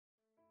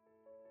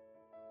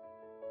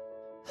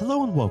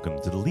Hello and welcome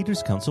to the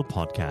Leaders Council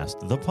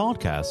podcast, the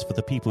podcast for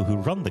the people who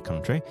run the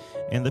country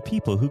and the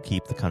people who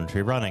keep the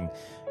country running.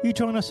 You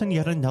join us on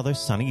yet another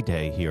sunny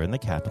day here in the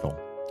capital.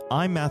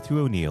 I'm Matthew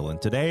O'Neill,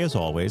 and today, as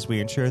always, we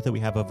ensure that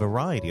we have a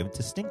variety of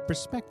distinct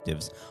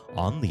perspectives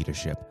on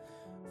leadership.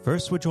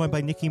 First, we're joined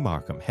by Nikki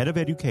Markham, Head of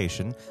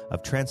Education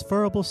of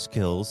Transferable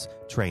Skills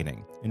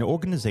Training, an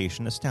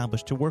organization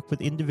established to work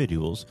with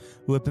individuals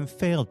who have been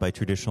failed by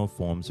traditional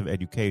forms of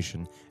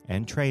education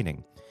and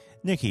training.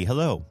 Nikki,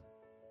 hello.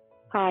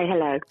 Hi,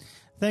 hello.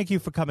 Thank you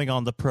for coming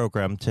on the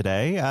program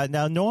today.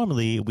 Now,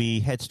 normally we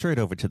head straight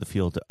over to the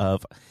field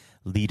of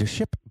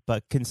leadership,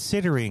 but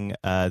considering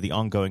the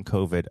ongoing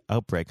COVID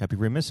outbreak, I'd be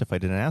remiss if I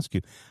didn't ask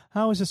you,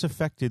 how has this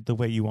affected the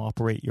way you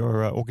operate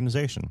your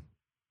organization?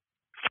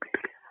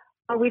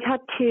 We've had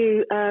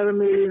to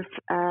remove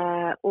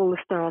all the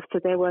staff, so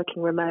they're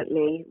working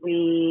remotely.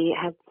 We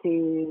had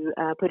to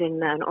put in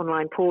an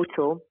online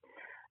portal,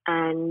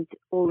 and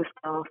all the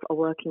staff are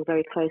working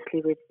very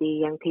closely with the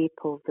young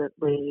people that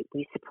we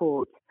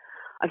support.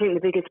 I think the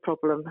biggest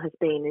problem has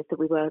been is that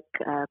we work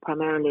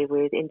primarily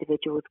with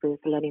individuals with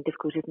learning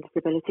difficulties and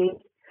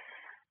disabilities,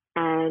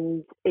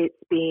 and it's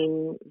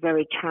been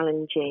very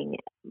challenging,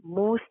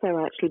 more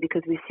so actually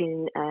because we've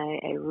seen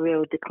a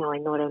real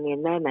decline not only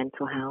in their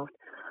mental health,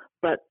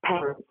 but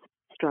parents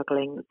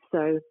struggling.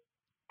 So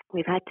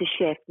we've had to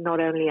shift not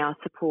only our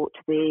support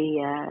to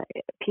the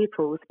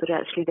pupils, but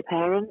actually the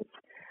parents.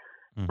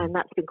 Mm-hmm. And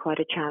that's been quite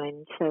a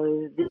challenge.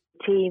 So the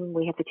team,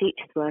 we have the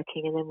teachers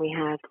working, and then we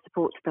have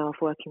support staff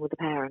working with the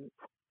parents.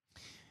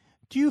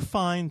 Do you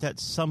find that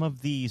some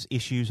of these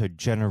issues are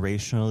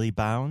generationally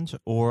bound,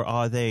 or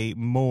are they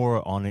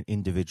more on an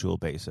individual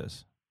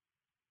basis?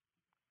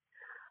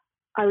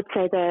 I would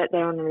say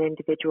they're on an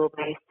individual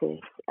basis.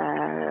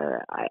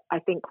 I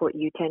think what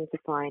you tend to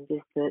find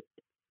is that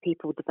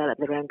people develop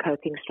their own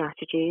coping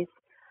strategies,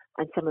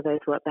 and some of those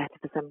work better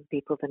for some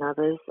people than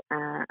others.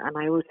 And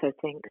I also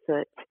think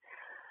that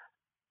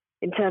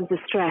in terms of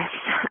stress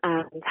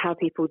and how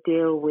people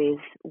deal with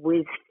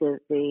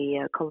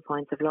the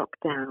confines of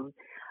lockdown,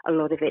 a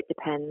lot of it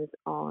depends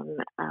on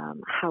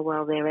how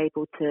well they're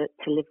able to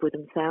live with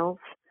themselves.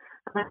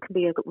 And that can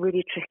be a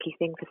really tricky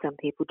thing for some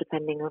people,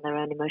 depending on their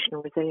own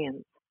emotional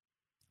resilience.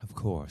 Of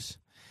course.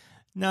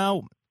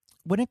 Now,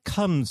 when it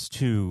comes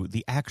to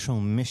the actual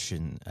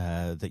mission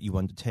that you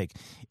undertake,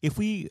 if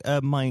we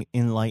might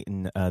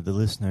enlighten the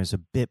listeners a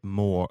bit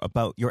more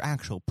about your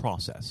actual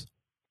process.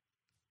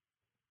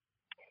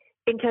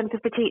 In terms of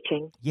the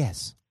teaching?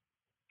 Yes.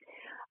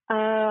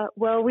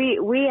 Well,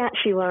 we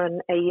actually run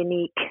a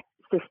unique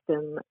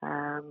system.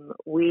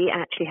 We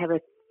actually have a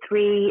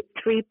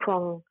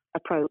three-prong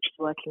approach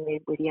to working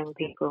with young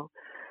people.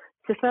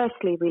 So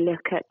firstly, we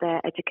look at their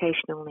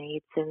educational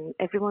needs, and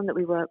everyone that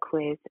we work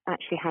with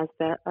actually has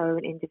their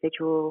own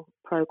individual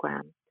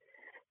program.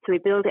 So we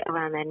build it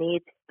around their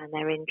needs and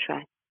their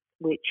interests,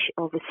 which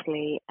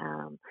obviously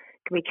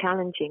can be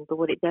challenging, but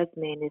what it does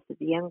mean is that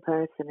the young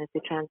person, as they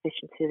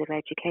transition through their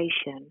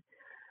education,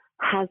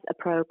 has a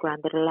program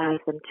that allows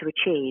them to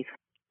achieve.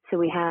 So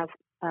we have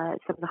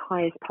some of the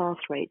highest pass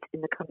rates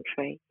in the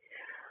country.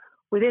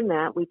 Within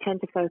that, we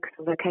tend to focus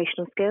on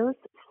vocational skills,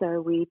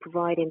 so we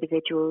provide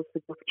individuals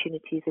with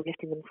opportunities of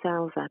lifting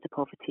themselves out of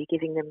poverty,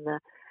 giving them the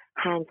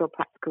hands-on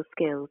practical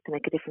skills to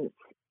make a difference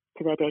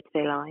to their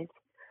day-to-day lives.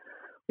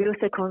 We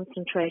also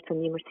concentrate on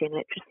numeracy and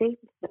literacy,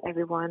 so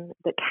everyone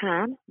that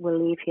can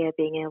will leave here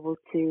being able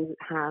to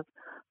have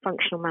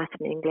functional math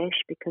and English,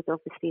 because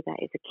obviously that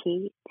is a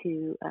key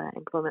to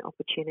employment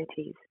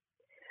opportunities.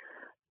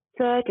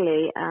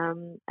 Thirdly,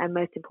 and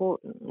most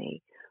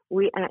importantly,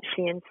 we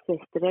actually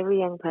insist that every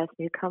young person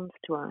who comes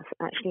to us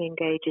actually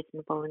engages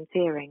in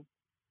volunteering.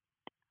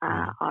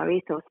 Our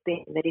ethos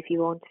being that if you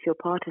want to feel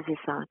part of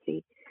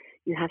society,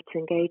 you have to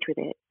engage with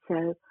it.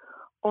 So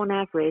on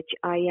average,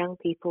 our young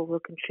people will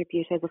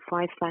contribute over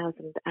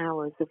 5,000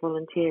 hours of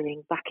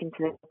volunteering back into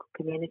their local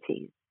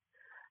communities.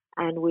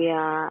 And we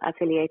are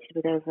affiliated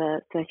with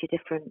over 30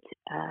 different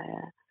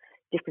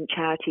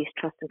charities,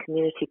 trusts and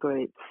community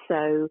groups.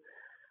 So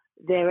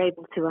they're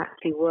able to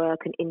actually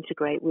work and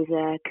integrate with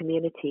their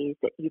communities,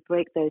 that you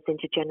break those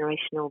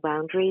intergenerational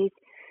boundaries,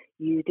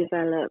 you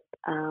develop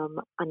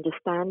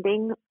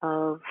understanding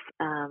of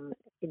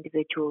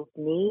individual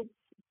needs,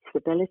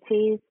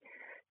 disabilities.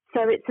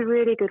 So it's a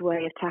really good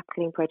way of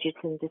tackling prejudice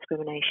and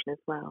discrimination as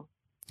well.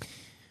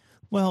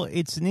 Well,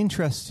 it's an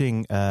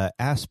interesting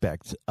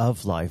aspect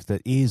of life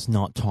that is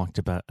not talked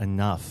about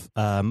enough.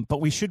 But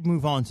we should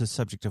move on to the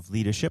subject of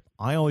leadership.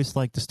 I always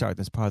like to start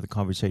this part of the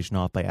conversation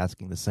off by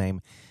asking the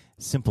same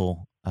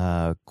simple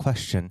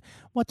question.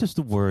 What does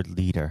the word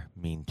leader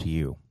mean to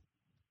you?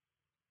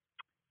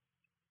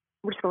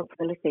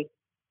 Responsibility.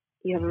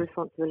 You have a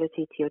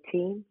responsibility to your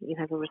team. You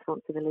have a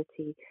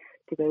responsibility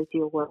to those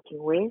you're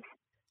working with,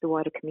 the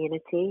wider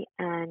community,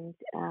 and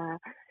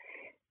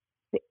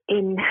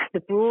in the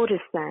broader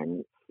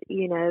sense,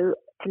 you know,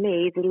 to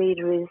me, the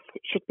leader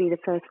should be the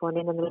first one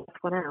in and the last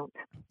one out.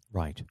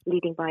 Right.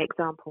 Leading by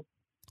example.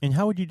 And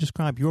how would you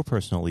describe your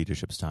personal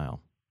leadership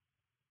style?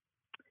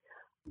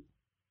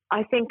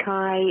 I think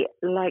I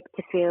like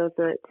to feel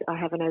that I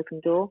have an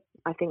open door.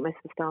 I think most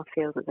of the staff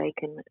feel that they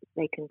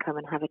can come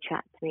and have a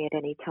chat to me at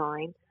any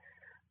time.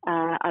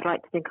 I'd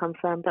like to think I'm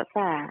firm but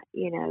fair.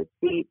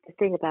 The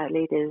thing about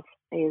leaders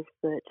is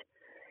that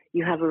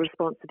you have a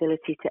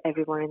responsibility to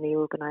everyone in the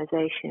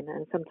organisation,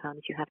 and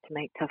sometimes you have to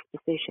make tough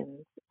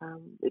decisions,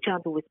 which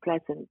aren't always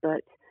pleasant,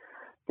 but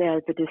they're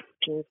the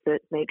decisions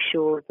that make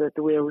sure that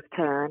the wheels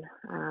turn,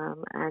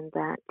 and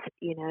that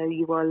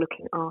you are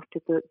looking after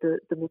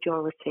the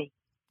majority.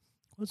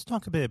 Let's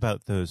talk a bit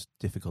about those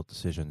difficult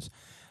decisions.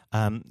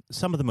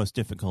 Some of the most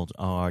difficult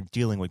are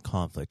dealing with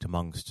conflict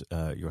amongst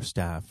your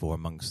staff or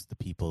amongst the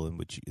people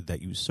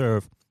that you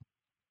serve.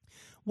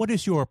 What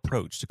is your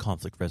approach to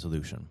conflict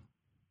resolution?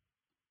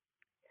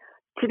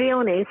 To be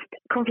honest,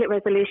 conflict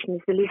resolution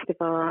is the least of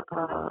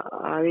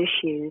our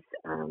issues.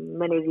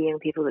 Many of the young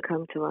people that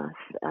come to us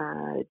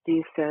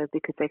do so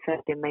because they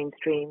first in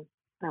mainstream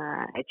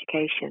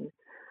education.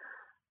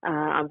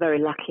 I'm very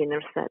lucky in the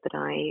respect that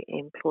I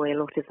employ a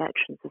lot of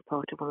veterans as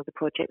part of one of the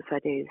projects I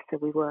do. So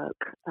we work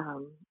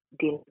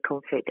dealing with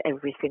conflict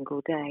every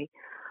single day.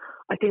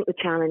 I think the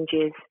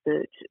challenges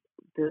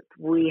that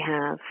we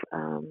have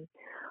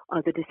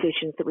are the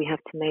decisions that we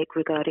have to make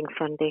regarding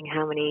funding,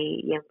 how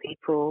many young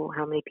people,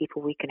 how many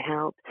people we can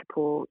help,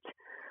 support.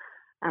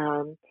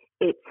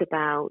 It's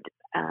about,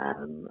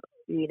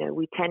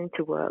 we tend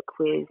to work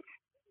with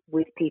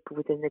people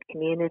within the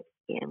community,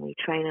 and we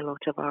train a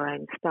lot of our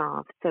own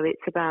staff. So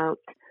it's about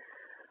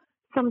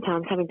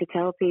sometimes having to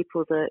tell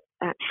people that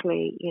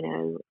actually,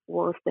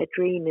 whilst their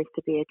dream is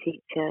to be a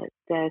teacher,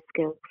 their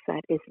skill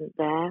set isn't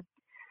there,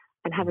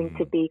 and having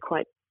to be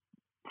quite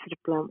sort of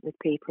blunt with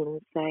people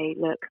and say,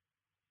 look,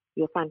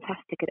 you're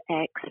fantastic at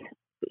X,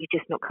 but you're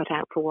just not cut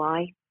out for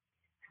Y.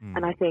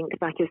 And I think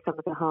that is some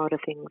of the harder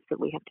things that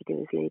we have to do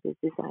as leaders,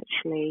 is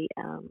actually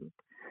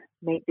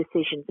make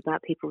decisions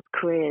about people's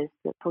careers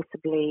that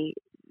possibly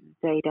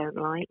they don't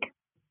like.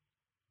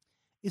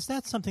 Is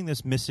that something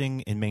that's missing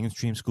in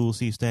mainstream schools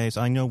these days?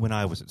 I know when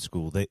I was at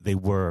school, they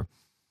were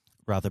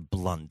rather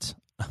blunt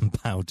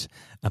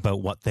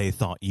about what they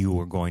thought you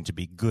were going to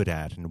be good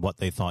at and what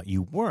they thought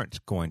you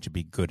weren't going to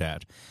be good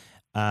at.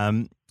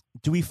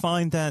 Do we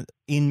find that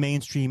in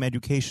mainstream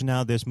education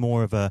now there's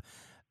more of a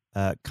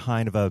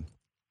kind of a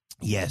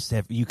yes,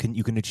 you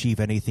can achieve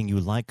anything you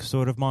like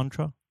sort of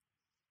mantra?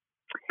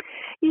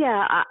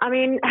 Yeah, I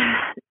mean,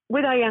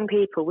 with our young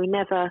people, we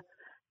never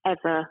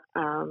ever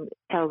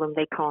tell them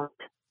they can't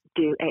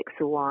do X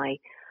or Y.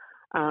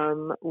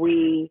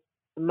 We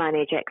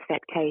manage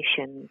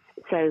expectations.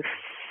 So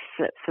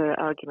for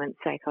argument's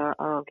sake,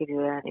 I'll give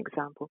you an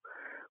example.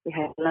 We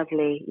had a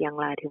lovely young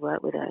lad who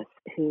worked with us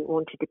who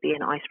wanted to be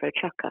an ice road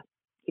chucker.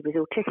 He was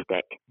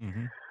autistic.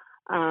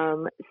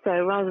 Mm-hmm.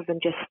 So rather than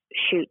just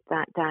shoot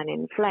that down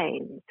in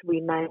flames, we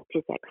managed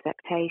his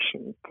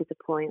expectations to the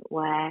point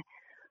where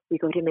we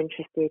got him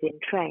interested in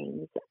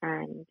trains,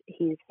 and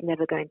he's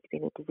never going to be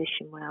in a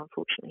position where,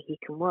 unfortunately, he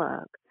can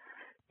work.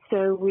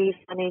 So we've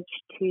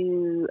managed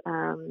to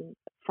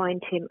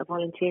find him a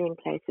volunteering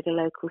place at a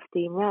local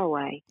steam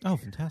railway. Oh,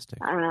 fantastic.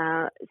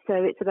 So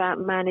it's about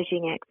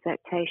managing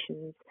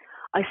expectations.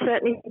 I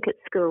certainly think at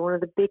school, one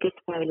of the biggest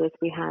failures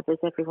we have is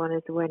everyone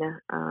is a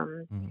winner.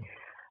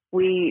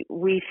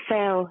 We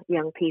fail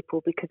young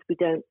people because we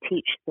don't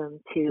teach them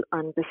to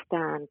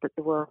understand that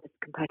the world is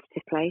a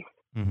competitive place.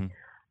 Mm-hmm.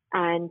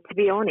 And to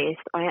be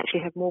honest, I actually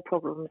have more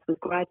problems with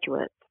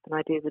graduates than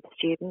I do with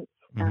students.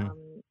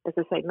 Mm-hmm. As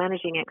I say,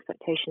 managing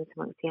expectations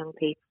amongst young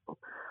people,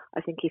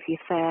 I think if you're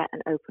fair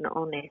and open and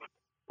honest,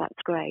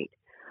 that's great.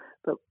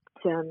 But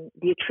the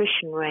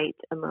attrition rate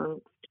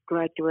amongst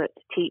graduate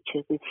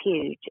teachers is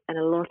huge, and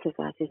a lot of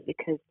that is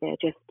because they're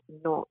just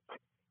not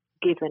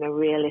given a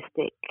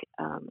realistic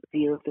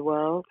view of the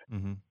world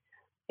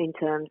in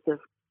terms of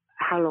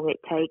how long it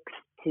takes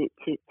to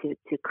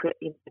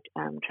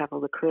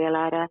travel the career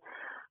ladder,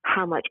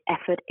 how much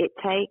effort it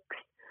takes,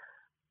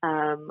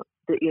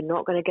 that you're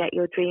not going to get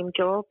your dream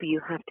job.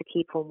 You have to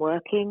keep on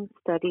working,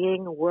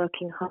 studying,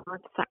 working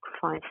hard,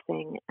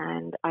 sacrificing.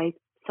 And I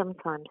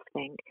sometimes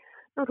think,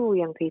 not all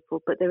young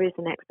people, but there is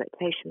an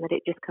expectation that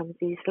it just comes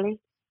easily.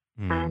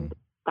 And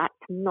that's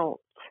not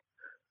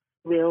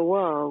real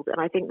world.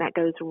 And I think that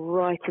goes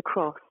right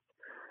across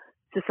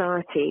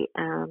society,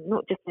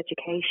 not just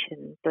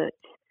education, but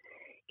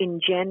in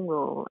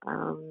general,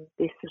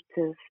 this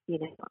sort of,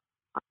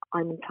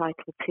 I'm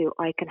entitled to,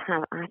 I can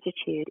have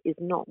attitude is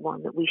not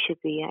one that we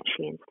should be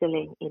actually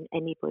instilling in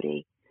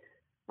anybody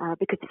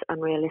because it's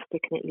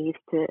unrealistic, and it leads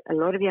to a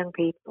lot of young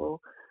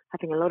people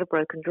having a lot of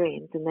broken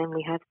dreams, and then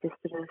we have this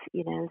sort of,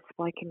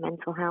 spike in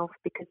mental health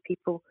because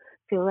people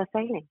feel they're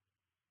failing.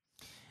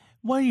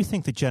 What do you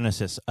think the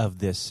genesis of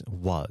this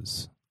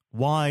was?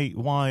 Why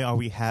are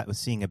we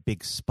seeing a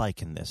big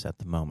spike in this at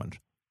the moment?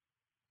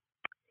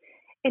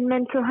 In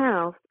mental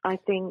health, I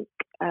think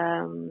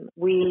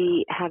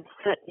we have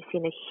certainly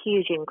seen a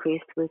huge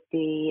increase with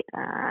the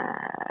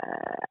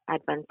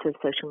advent of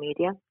social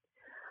media.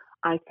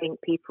 I think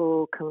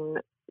people can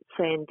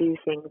say and do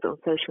things on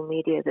social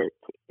media that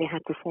they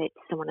had to say it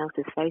to someone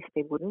else's face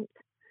they wouldn't.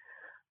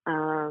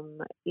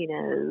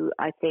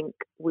 I think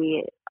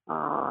we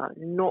are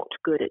not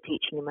good at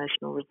teaching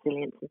emotional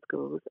resilience in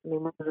schools. I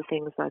mean, one of the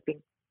things I've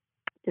been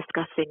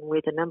discussing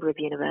with a number of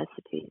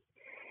universities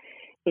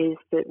is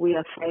that we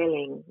are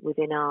failing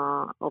within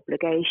our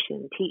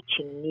obligation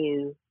teaching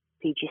new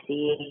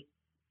PGCE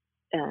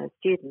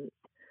students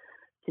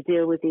to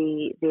deal with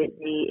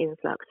the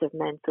influx of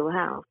mental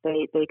health.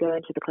 They go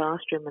into the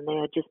classroom and they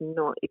are just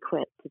not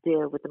equipped to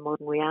deal with the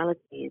modern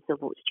realities of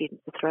what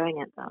students are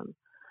throwing at them.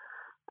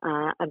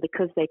 And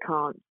because they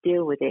can't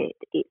deal with it,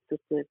 it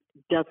sort of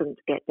doesn't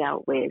get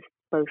dealt with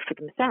both for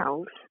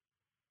themselves,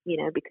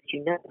 because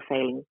they're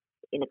failing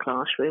in a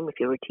classroom. If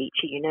you're a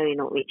teacher, you're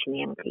not reaching the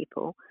young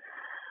people.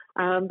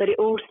 But it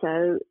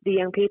also, the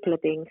young people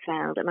are being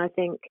failed. And I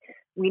think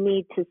we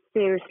need to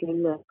seriously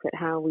look at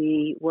how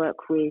we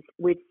work with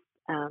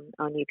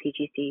our new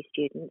PGCE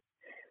students.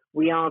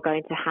 We are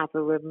going to have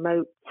a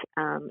remote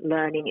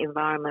learning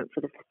environment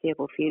for the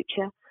foreseeable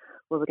future,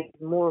 where we're getting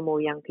more and more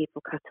young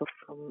people cut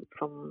off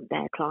from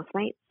their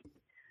classmates.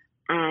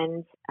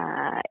 And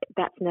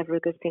that's never a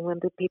good thing when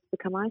people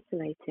become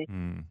isolated.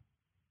 Mm.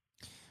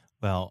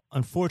 Well,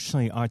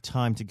 unfortunately, our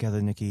time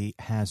together, Nikki,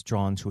 has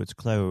drawn to its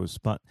close.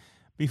 But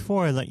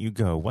before I let you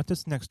go, what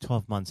does the next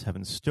 12 months have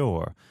in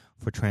store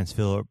for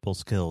transferable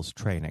skills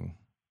training?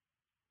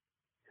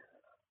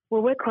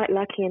 Well, we're quite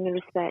lucky in the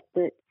respect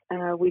that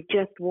we've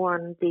just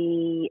won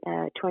the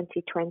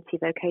 2020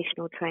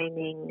 Vocational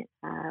Training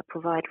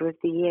Provider of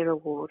the Year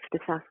award for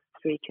the South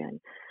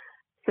region.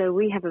 So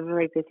we have a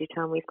very busy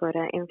time. We've got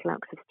an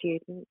influx of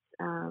students.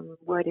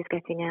 Word is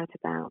getting out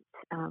about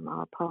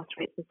our pass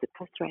rates and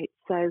success rates.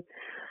 So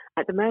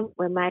at the moment,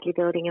 we're madly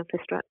building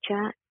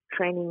infrastructure,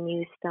 training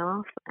new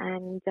staff,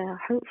 and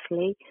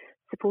hopefully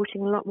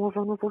supporting a lot more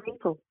vulnerable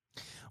people.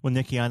 Well,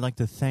 Nikki, I'd like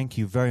to thank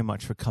you very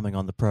much for coming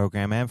on the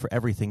program and for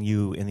everything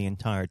you and the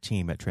entire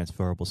team at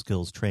Transferable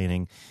Skills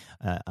Training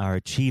are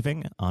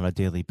achieving on a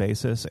daily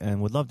basis,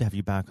 and would love to have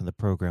you back on the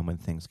program when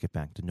things get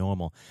back to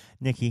normal.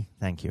 Nikki,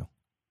 thank you.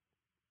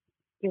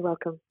 You're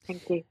welcome.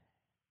 Thank you.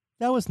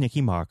 That was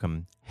Nikki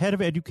Markham, Head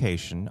of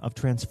Education of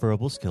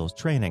Transferable Skills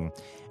Training.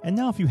 And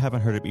now, if you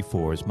haven't heard it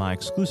before, is my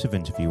exclusive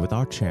interview with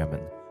our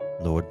chairman,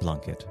 Lord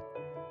Blunkett.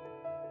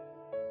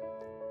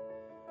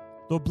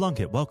 Lord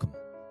Blunkett, welcome.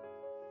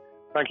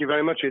 Thank you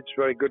very much. It's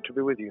very good to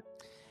be with you.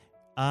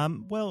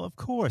 Well, of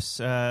course,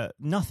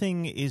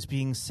 nothing is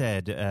being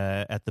said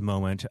at the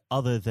moment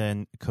other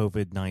than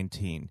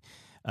COVID-19,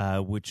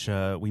 which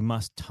we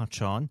must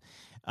touch on.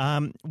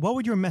 What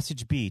would your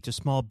message be to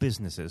small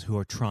businesses who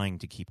are trying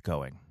to keep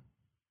going?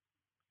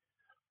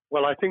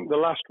 Well, I think the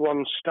last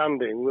ones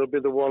standing will be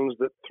the ones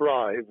that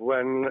thrive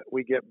when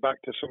we get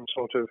back to some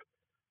sort of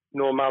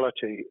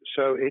normality.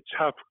 So it's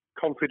have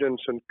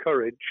confidence and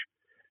courage.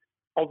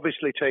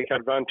 Obviously take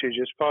advantage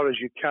as far as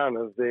you can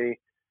of the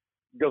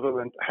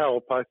government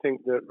help. I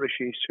think that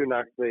Rishi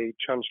Sunak, the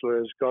Chancellor,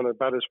 has gone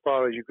about as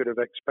far as you could have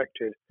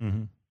expected.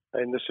 Mm-hmm.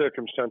 In the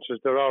circumstances.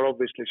 There are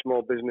obviously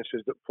small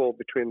businesses that fall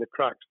between the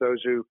cracks.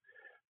 Those who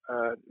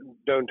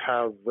don't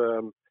have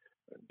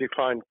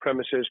defined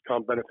premises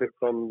can't benefit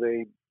from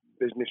the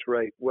business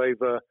rate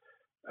waiver,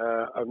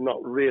 have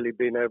not really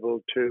been able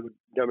to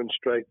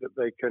demonstrate that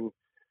they can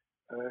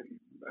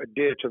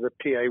adhere to the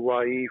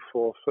PAYE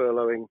for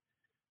furloughing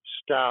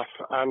staff,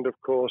 and of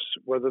course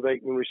whether they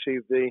can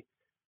receive the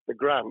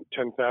grant,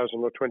 10,000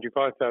 or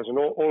 25,000.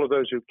 All of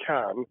those who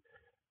can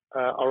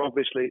are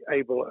obviously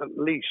able at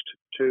least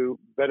to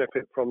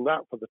benefit from that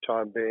for the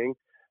time being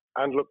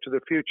and look to the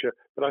future.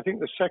 But I think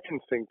the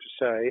second thing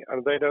to say,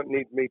 and they don't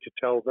need me to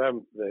tell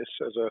them this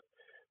as a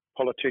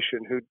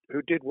politician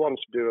who did once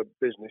do a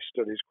business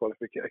studies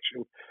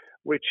qualification,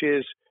 which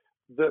is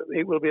that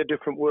it will be a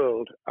different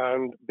world,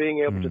 and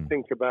being able to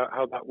think about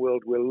how that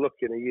world will look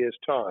in a year's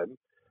time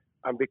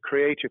and be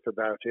creative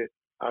about it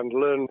and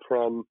learn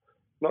from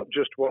not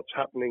just what's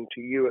happening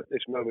to you at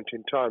this moment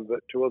in time, but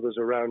to others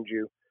around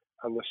you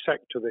and the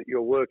sector that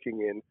you're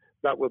working in,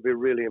 that will be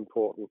really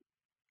important.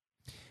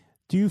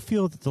 Do you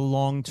feel that the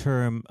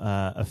long-term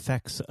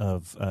effects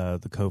of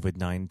the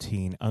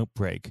COVID-19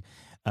 outbreak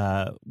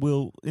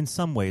will in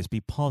some ways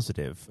be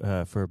positive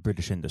for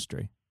British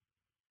industry?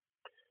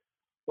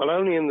 Well,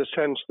 only in the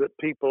sense that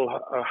people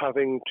are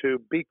having to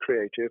be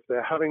creative,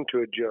 they're having to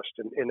adjust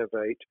and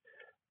innovate.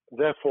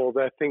 Therefore,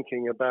 they're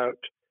thinking about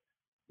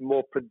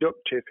more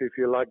productive, if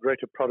you like,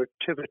 greater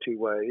productivity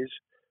ways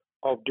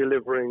of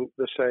delivering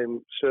the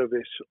same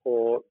service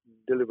or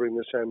delivering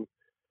the same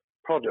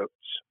products.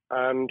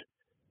 And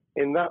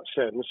in that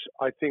sense,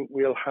 I think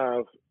we'll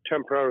have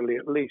temporarily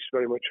at least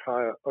very much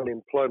higher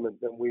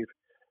unemployment than we've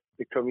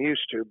become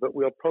used to, but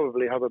we'll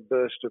probably have a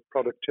burst of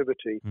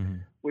productivity,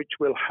 which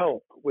will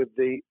help with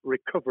the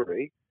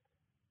recovery.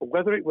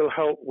 Whether it will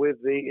help with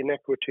the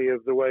inequity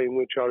of the way in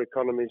which our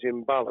economy is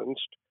imbalanced,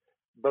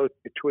 both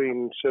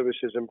between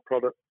services and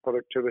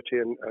productivity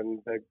and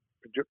the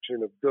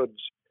production of goods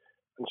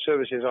and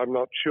services, I'm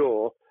not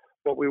sure.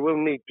 What we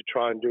will need to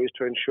try and do is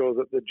to ensure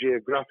that the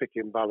geographic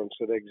imbalance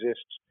that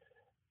exists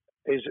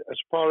is, as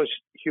far as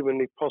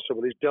humanly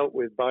possible, is dealt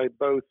with by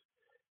both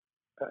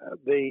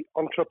the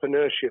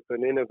entrepreneurship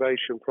and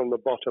innovation from the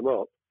bottom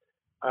up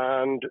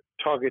and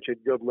targeted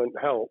government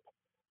help,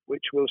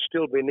 which will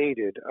still be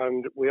needed.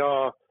 And we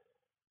are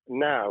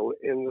now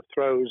in the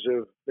throes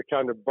of the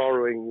kind of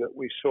borrowing that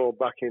we saw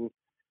back in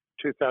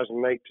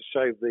 2008 to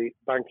save the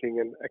banking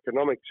and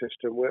economic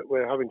system.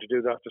 We're having to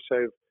do that to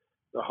save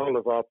the whole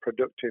of our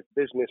productive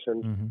business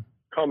and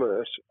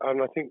commerce,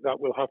 and I think that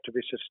will have to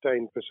be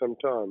sustained for some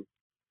time.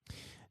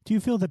 Do you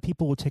feel that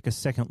people will take a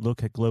second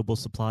look at global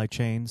supply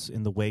chains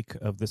in the wake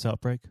of this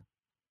outbreak?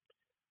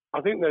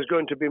 I think there's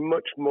going to be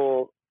much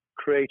more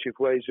creative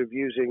ways of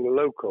using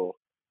local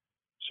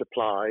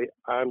supply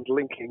and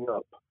linking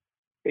up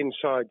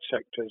inside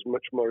sectors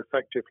much more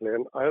effectively.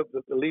 And I hope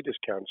that the Leaders'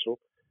 Council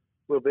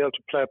will be able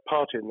to play a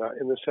part in that,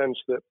 in the sense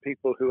that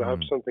people who have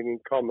something in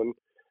common,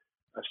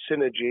 a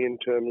synergy in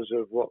terms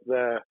of what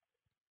they're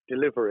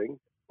delivering,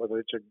 whether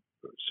it's a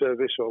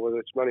service or whether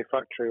it's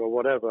manufacturing or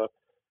whatever,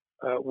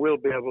 will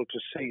be able to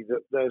see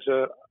that there's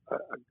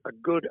a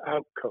good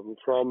outcome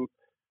from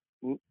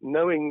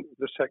knowing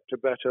the sector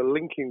better,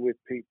 linking with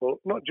people,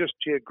 not just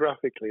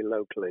geographically,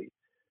 locally,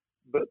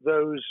 but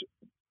those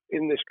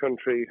in this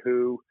country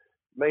who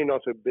may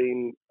not have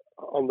been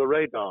on the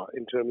radar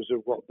in terms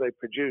of what they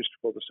produced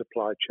for the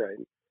supply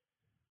chain.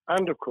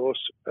 And of course,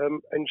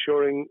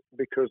 ensuring,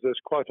 because there's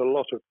quite a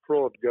lot of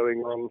fraud going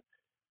on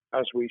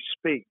as we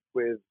speak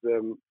with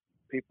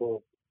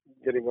people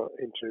getting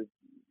into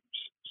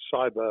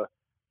cyber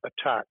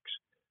attacks,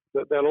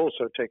 that they'll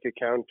also take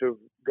account of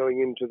going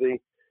into the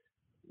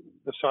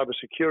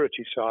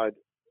cybersecurity side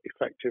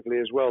effectively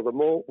as well. The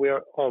more we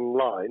are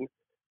online,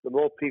 the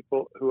more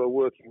people who are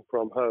working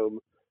from home,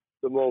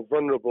 the more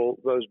vulnerable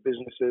those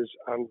businesses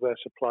and their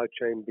supply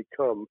chain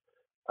become.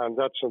 And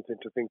that's something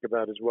to think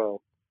about as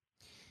well.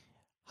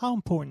 How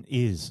important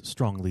is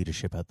strong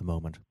leadership at the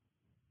moment?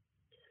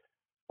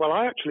 Well,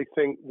 I actually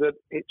think that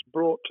it's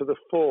brought to the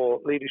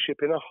fore leadership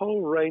in a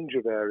whole range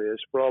of areas,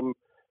 from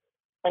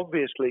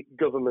obviously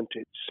government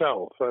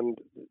itself, and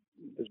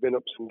there's been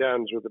ups and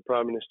downs with the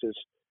Prime Minister's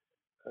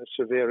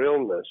severe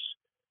illness,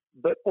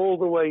 but all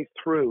the way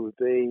through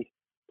the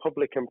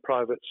public and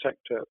private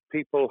sector,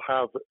 people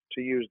have,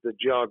 to use the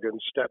jargon,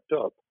 stepped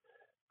up,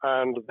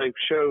 and they've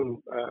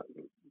shown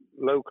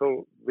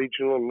local,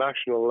 regional, and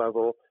national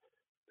level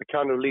the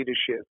kind of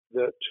leadership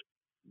that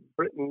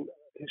Britain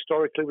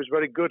historically was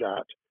very good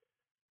at.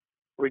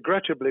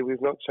 Regrettably,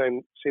 we've not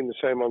seen the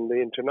same on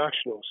the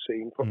international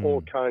scene for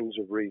all kinds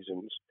of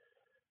reasons,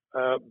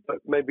 but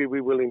maybe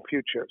we will in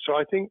future. So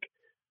I think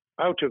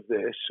out of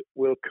this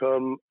will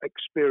come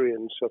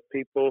experience of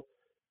people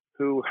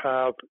who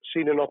have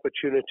seen an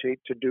opportunity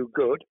to do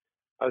good,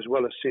 as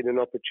well as seen an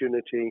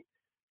opportunity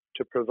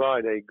to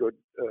provide a good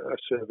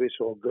service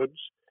or goods,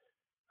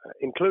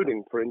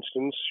 including, for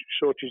instance,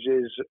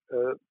 shortages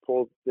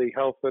for the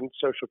health and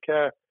social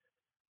care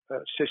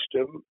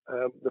system,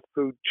 the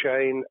food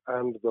chain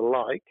and the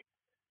like.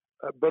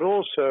 But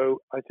also,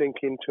 I think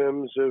in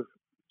terms of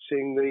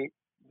seeing the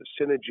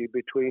synergy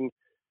between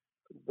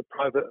the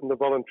private and the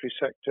voluntary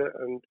sector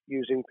and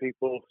using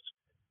people's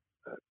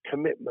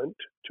commitment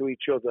to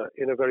each other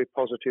in a very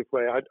positive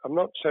way. I'm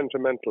not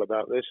sentimental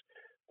about this.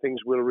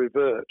 Things will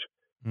revert.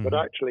 But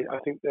actually, I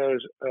think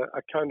there's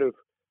a kind of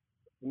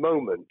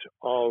moment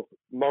of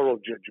moral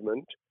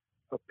judgment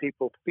of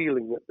people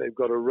feeling that they've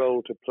got a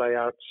role to play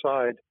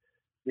outside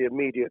the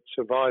immediate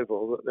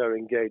survival that they're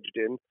engaged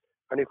in.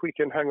 And if we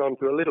can hang on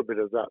to a little bit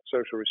of that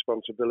social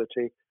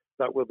responsibility,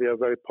 that will be a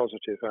very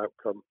positive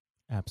outcome.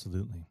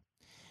 Absolutely.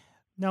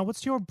 Now,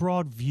 what's your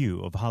broad view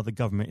of how the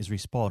government is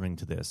responding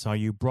to this? Are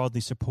you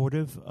broadly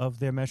supportive of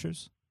their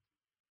measures?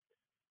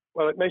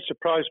 Well, it may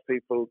surprise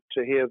people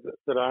to hear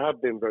that I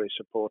have been very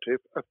supportive.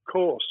 Of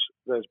course,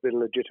 there's been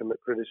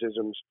legitimate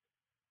criticisms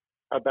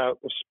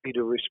about the speed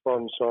of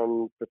response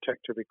on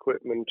protective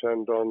equipment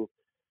and on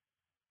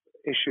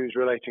issues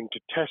relating to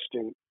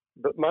testing.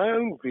 But my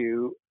own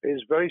view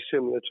is very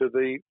similar to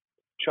the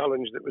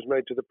challenge that was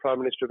made to the Prime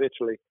Minister of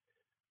Italy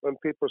when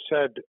people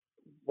said,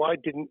 why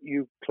didn't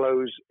you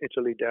close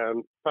Italy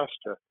down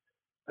faster?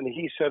 And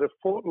he said, a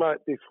fortnight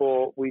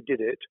before we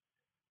did it,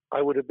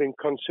 I would have been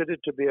considered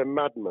to be a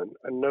madman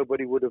and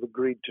nobody would have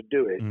agreed to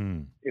do it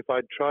if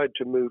I'd tried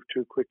to move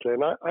too quickly.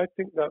 And I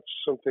think that's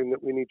something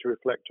that we need to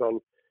reflect on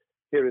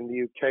here in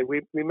the UK.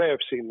 We may have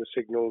seen the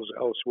signals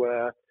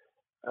elsewhere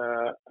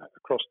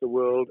across the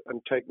world and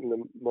taken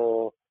them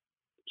more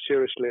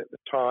seriously at the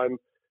time.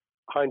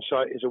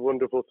 Hindsight is a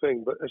wonderful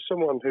thing, but as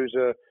someone who's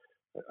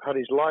had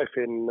his life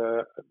in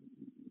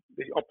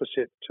the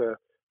opposite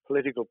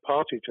political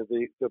party to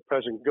the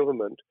present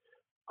government,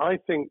 I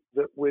think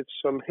that with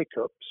some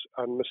hiccups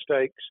and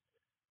mistakes,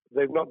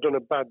 they've not done a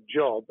bad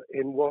job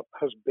in what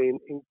has been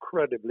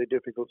incredibly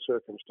difficult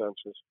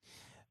circumstances.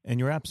 And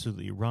you're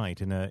absolutely right.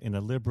 In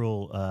a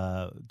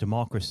liberal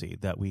democracy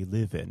that we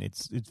live in,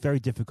 it's very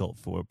difficult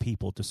for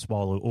people to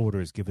swallow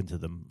orders given to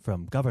them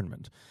from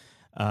government.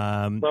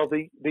 Well,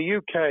 the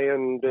UK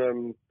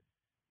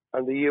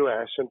and the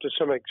US, and to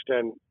some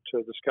extent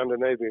the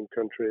Scandinavian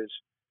countries,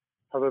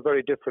 have a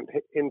very different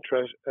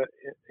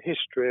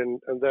history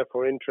and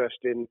therefore interest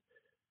in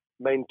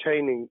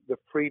maintaining the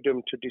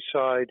freedom to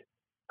decide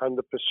and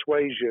the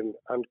persuasion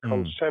and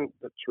consent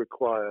that's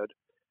required.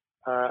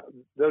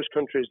 Those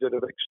countries that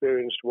have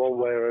experienced one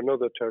way or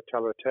another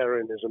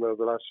totalitarianism over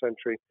the last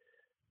century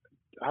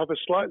have a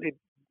slightly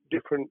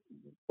different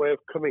way of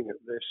coming at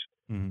this.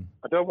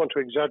 I don't want to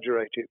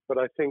exaggerate it, but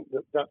I think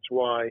that that's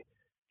why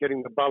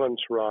getting the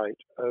balance right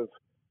of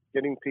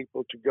getting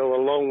people to go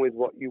along with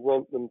what you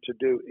want them to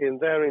do in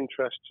their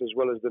interests as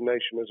well as the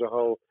nation as a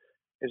whole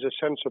is a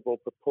sensible,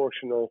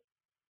 proportional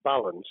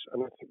balance.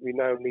 And I think we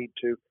now need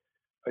to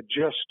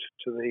adjust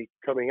to the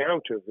coming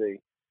out of the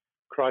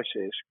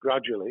crisis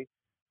gradually,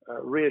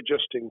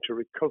 readjusting to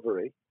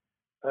recovery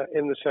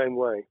in the same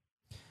way.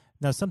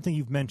 Now, something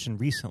you've mentioned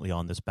recently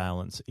on this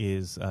balance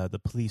is the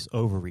police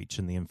overreach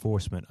in the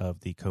enforcement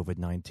of the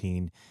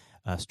COVID-19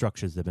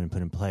 structures that have been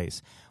put in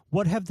place.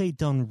 What have they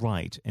done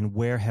right, and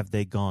where have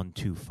they gone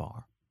too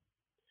far?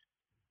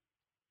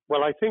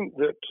 Well, I think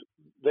that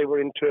they were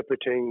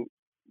interpreting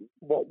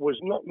what was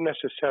not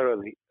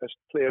necessarily as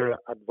clear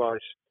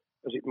advice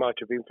as it might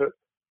have been for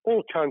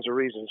all kinds of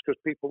reasons, because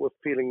people were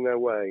feeling their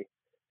way.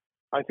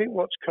 I think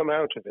what's come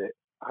out of it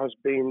has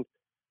been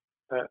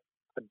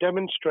a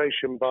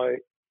demonstration by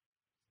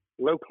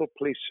local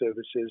police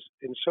services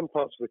in some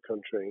parts of the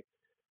country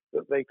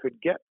that they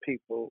could get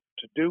people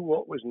to do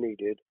what was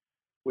needed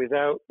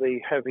without the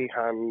heavy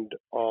hand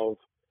of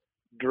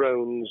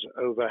drones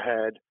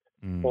overhead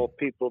or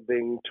people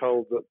being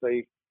told that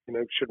they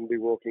shouldn't be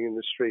walking in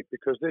the street,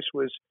 because this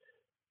was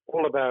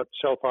all about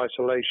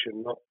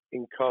self-isolation, not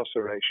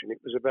incarceration. It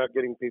was about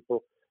getting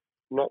people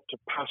not to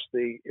pass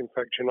the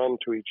infection on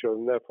to each other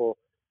and therefore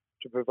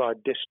to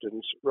provide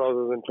distance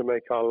rather than to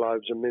make our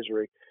lives a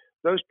misery.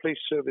 Those police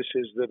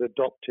services that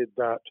adopted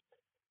that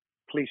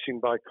policing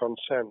by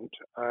consent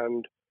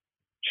and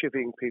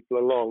chivying people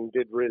along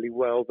did really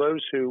well.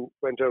 Those who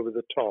went over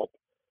the top,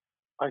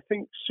 I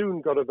think,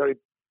 soon got a very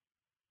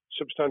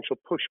substantial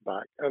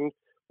pushback. And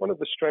one of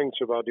the strengths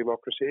of our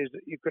democracy is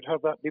that you could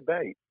have that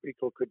debate.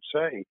 People could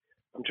say,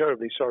 I'm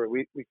terribly sorry,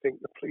 we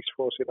think the police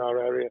force in our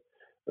area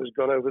has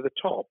gone over the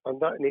top. And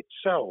that in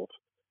itself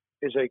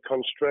is a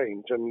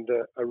constraint and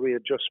a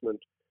readjustment.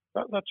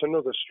 That's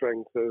another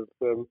strength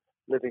of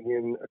living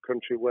in a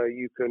country where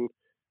you can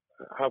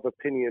have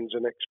opinions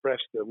and express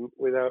them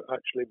without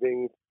actually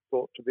being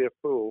thought to be a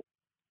fool.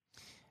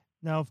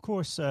 Now, of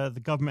course, the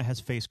government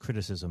has faced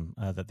criticism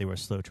that they were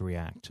slow to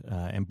react,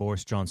 and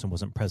Boris Johnson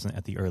wasn't present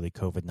at the early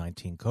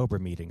COVID-19 COBRA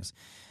meetings.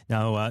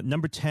 Now,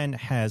 Number 10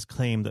 has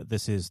claimed that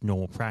this is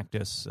normal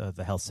practice.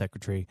 The health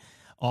secretary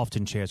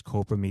often chairs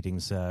COBRA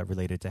meetings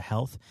related to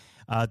health.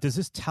 Does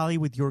this tally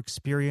with your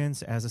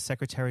experience as a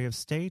Secretary of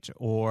State,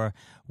 or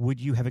would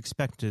you have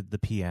expected the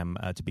PM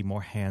to be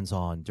more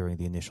hands-on during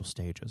the initial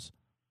stages?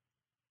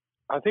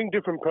 I think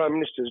different prime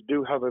ministers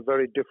do have a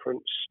very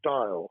different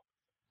style.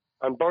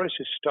 And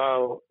Boris's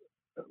style,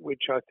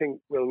 which I think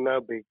will now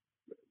be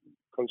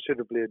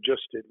considerably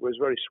adjusted, was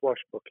very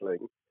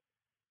swashbuckling.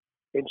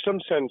 In some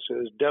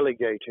senses,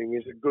 delegating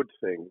is a good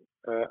thing,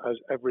 as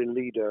every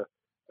leader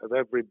of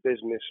every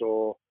business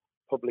or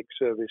public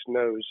service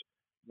knows.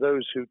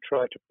 Those who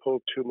try to pull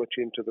too much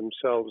into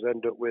themselves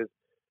end up with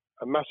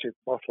a massive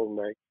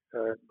bottleneck,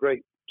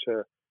 great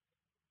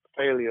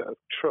failure of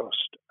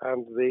trust,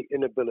 and the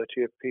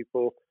inability of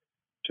people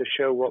to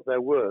show what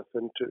they're worth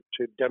and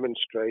to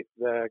demonstrate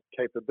their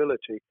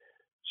capability.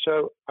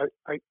 So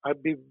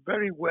I'd be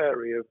very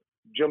wary of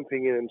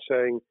jumping in and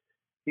saying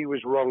he was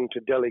wrong to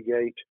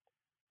delegate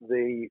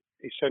the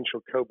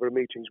essential COBRA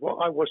meetings.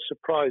 What I was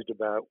surprised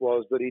about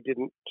was that he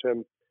didn't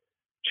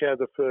chair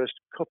the first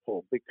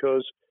couple,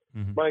 because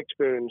my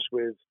experience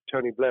with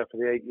Tony Blair for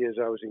the 8 years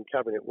I was in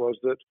cabinet was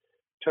that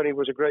Tony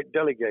was a great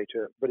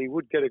delegator, but he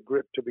would get a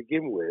grip to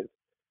begin with,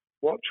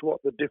 watch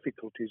what the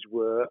difficulties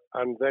were,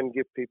 and then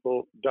give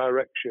people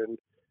direction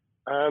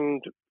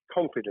and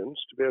confidence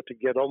to be able to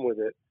get on with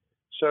it.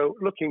 So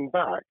looking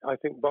back, I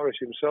think Boris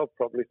himself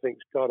probably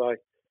thinks, God, I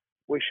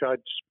wish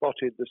I'd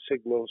spotted the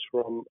signals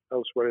from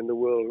elsewhere in the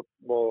world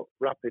more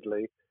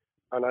rapidly,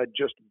 and I'd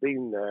just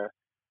been there.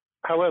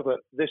 However,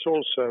 this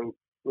also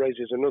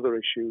raises another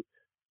issue.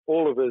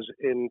 All of us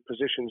in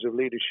positions of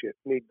leadership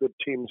need good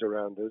teams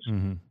around us.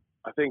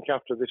 I think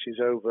after this is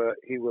over,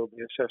 he will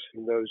be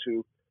assessing those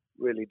who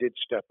really did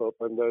step up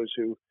and those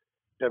who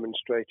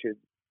demonstrated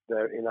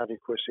their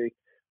inadequacy.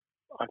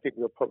 I think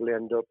we'll probably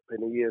end up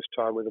in a year's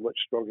time with a much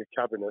stronger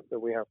cabinet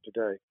than we have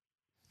today.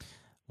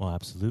 Well,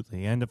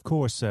 absolutely. And of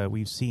course,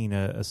 we've seen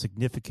a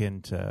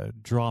significant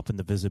drop in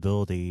the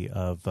visibility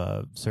of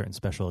certain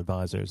special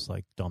advisors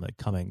like Dominic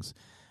Cummings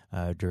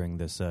during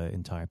this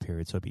entire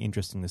period. So it'd be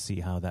interesting to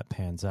see how that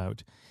pans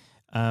out.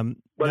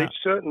 It's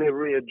certainly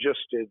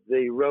readjusted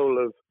the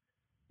role of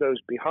those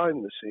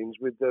behind the scenes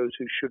with those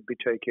who should be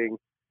taking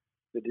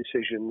the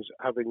decisions,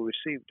 having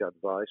received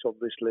advice.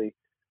 Obviously,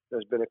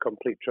 there's been a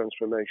complete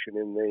transformation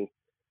in the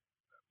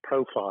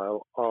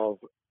profile of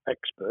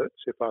experts,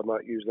 if I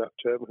might use that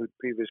term, who'd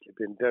previously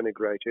been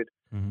denigrated.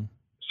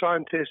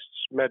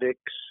 Scientists,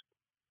 medics,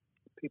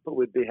 people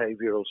with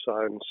behavioral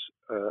science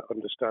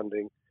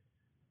understanding.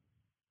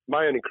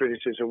 My only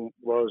criticism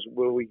was,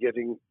 were we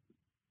getting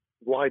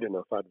wide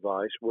enough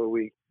advice? Were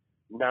we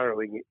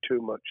narrowing it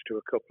too much to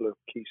a couple of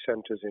key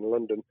centres in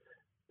London?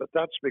 But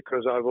that's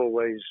because I've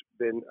always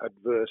been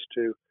adverse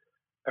to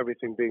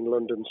everything being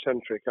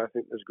London-centric. I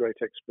think there's great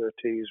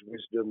expertise,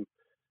 wisdom,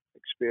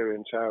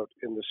 experience out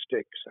in the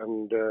sticks,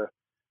 and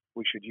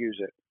we should use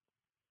it.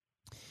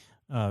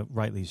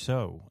 Rightly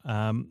so.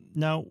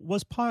 Now,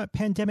 was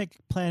pandemic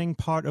planning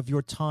part of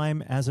your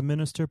time as a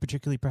minister,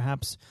 particularly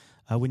perhaps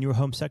when you were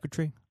Home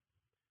Secretary?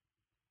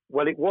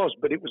 Well, it was,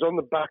 but it was on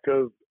the back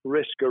of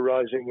risk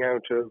arising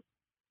out of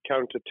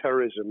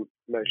counter-terrorism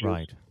measures.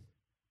 Right.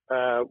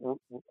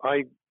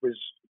 I was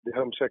the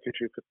Home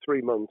Secretary for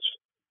 3 months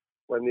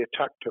when the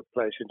attack took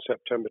place in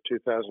September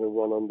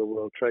 2001 on the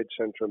World Trade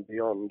Center and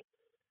beyond.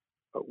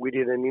 We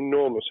did an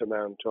enormous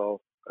amount of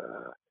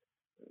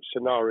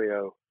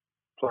scenario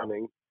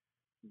planning,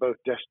 both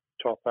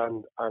desktop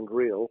and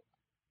real.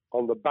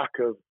 On the back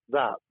of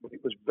that,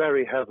 it was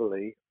very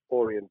heavily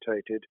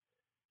orientated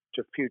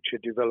to future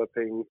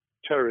developing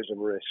terrorism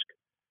risk.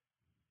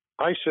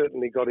 I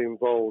certainly got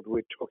involved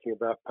with talking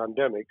about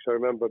pandemics. I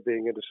remember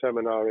being at a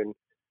seminar in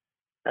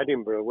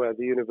Edinburgh where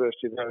the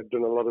university there had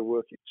done a lot of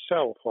work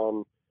itself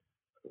on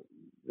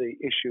the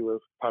issue of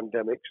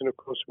pandemics. And of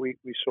course, we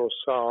saw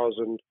SARS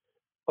and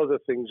other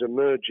things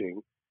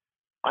emerging.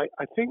 I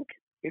think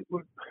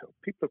people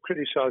have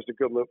criticised the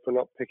government for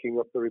not picking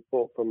up the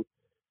report from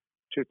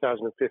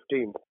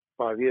 2015,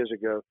 5 years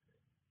ago.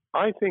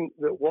 I think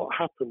that what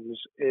happens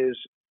is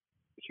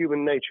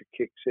human nature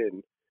kicks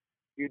in.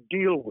 You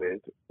deal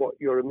with what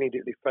you're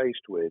immediately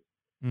faced with.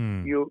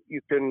 You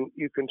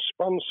can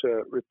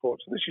sponsor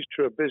reports, and this is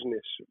true of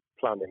business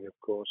planning, of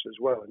course, as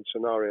well, and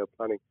scenario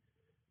planning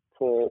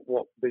for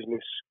what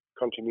business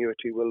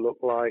continuity will look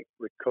like,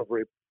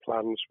 recovery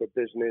plans for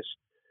business,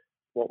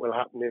 what will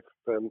happen if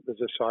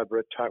there's a cyber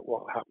attack,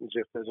 what happens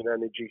if there's an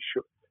energy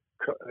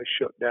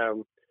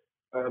shutdown.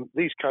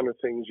 These kind of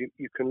things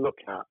you can look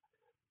at,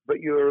 but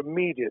you're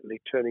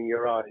immediately turning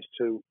your eyes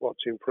to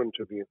what's in front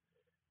of you.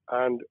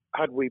 And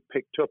had we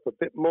picked up a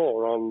bit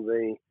more on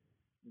the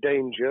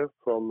danger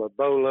from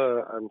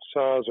Ebola and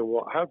SARS and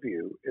what have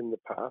you in the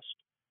past,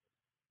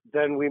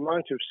 then we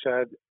might have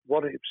said,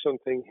 what if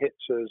something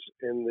hits us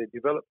in the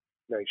developed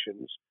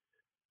nations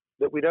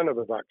that we don't have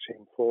a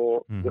vaccine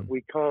for, that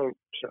we can't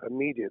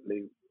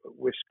immediately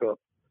whisk up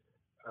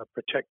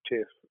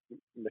protective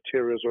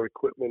materials or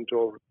equipment,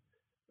 or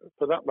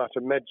for that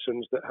matter,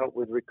 medicines that help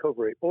with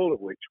recovery, all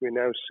of which we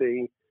now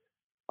see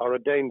are a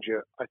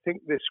danger. I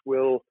think this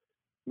will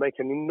make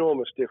an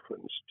enormous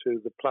difference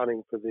to the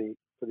planning for the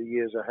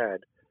years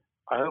ahead.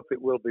 I hope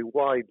it will be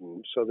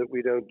widened so that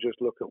we don't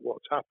just look at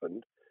what's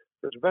happened,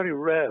 because very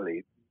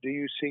rarely do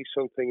you see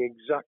something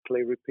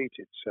exactly repeat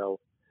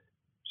itself.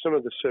 Some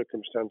of the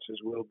circumstances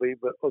will be,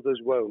 but others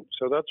won't.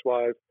 So that's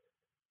why I've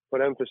put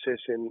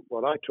emphasis in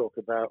what I talk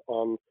about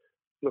on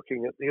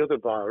looking at the other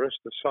virus,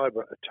 the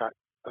cyber attack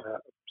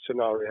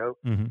scenario,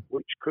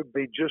 which could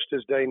be just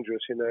as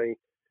dangerous in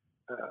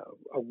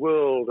a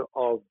world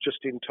of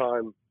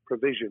just-in-time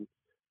provision.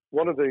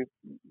 One of the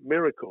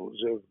miracles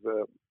of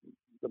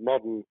the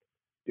modern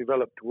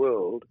developed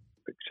world,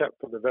 except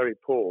for the very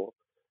poor,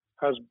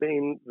 has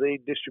been the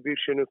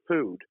distribution of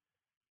food.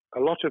 A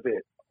lot of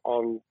it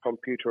on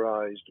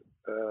computerized,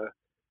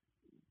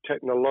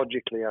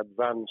 technologically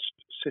advanced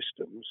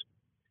systems.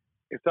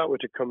 If that were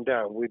to come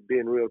down, we'd be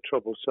in real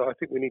trouble. So I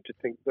think we need to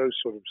think those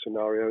sort of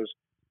scenarios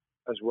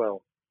as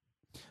well.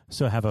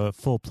 So have a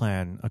full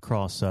plan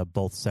across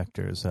both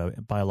sectors,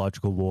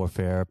 biological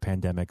warfare,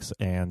 pandemics,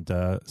 and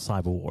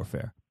cyber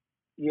warfare.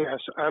 Yes,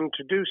 and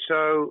to do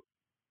so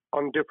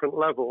on different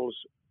levels.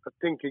 I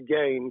think,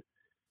 again,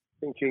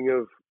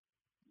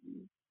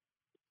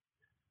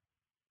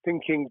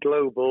 thinking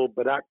global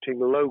but acting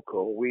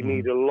local, we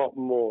need a lot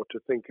more to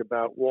think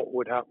about what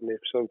would happen if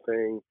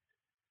something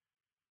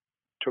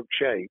took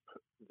shape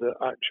that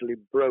actually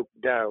broke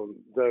down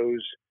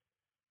those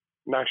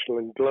national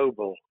and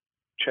global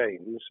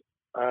chains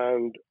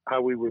and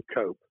how we would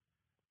cope.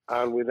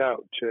 And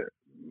without,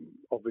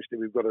 obviously,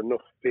 we've got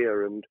enough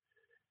fear and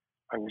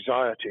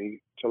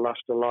anxiety to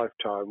last a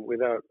lifetime.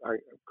 Without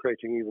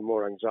creating even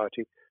more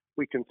anxiety,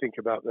 we can think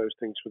about those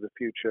things for the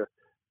future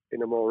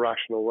in a more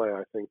rational way,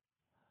 I think.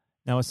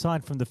 Now,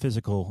 aside from the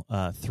physical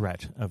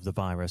threat of the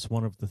virus,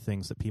 one of the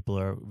things that people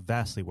are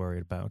vastly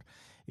worried about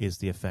is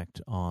the effect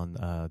on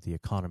the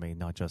economy,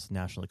 not just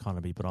national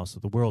economy, but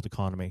also the world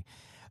economy.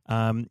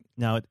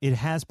 Now, it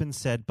has been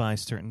said by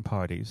certain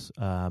parties,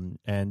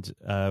 and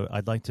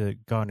I'd like to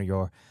garner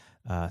your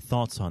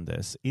thoughts on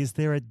this. Is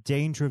there a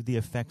danger of the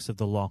effects of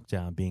the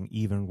lockdown being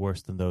even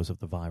worse than those of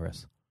the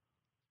virus?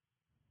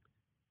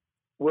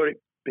 Were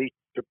it be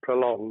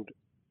prolonged,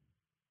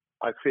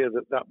 I fear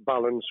that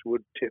balance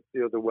would tip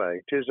the other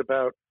way. It is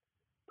about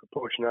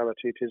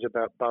proportionality. It is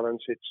about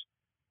balance. It's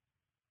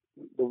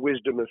the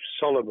wisdom of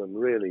Solomon,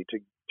 really,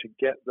 to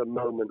get the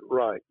moment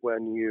right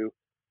when you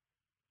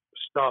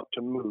start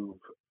to move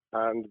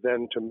and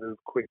then to move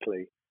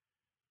quickly.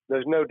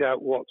 There's no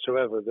doubt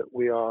whatsoever that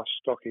we are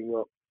stocking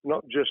up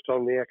not just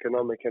on the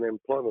economic and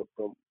employment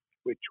front,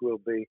 which will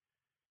be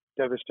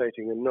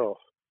devastating enough,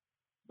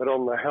 but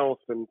on the health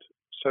and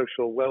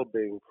social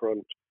well-being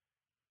front,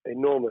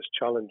 enormous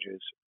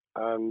challenges.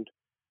 And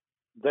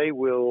they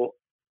will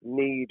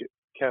need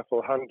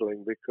careful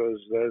handling because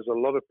there's a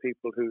lot of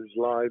people whose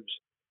lives,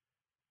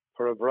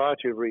 for a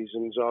variety of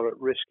reasons, are at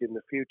risk in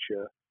the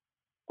future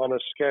on a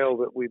scale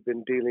that we've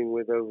been dealing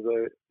with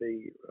over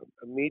the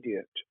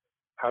immediate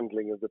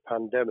handling of the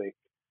pandemic,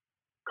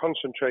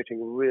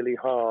 concentrating really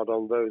hard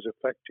on those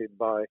affected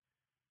by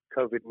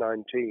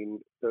COVID-19,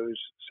 those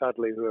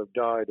sadly who have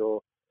died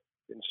or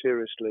been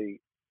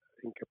seriously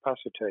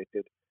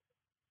incapacitated.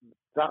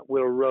 That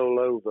will roll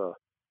over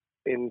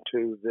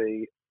into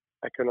the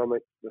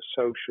economic, the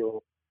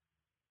social,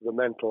 the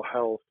mental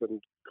health and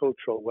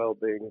cultural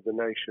well-being of the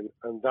nation,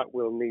 and that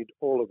will need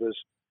all of us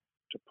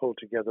to pull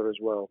together as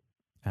well.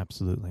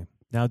 Absolutely.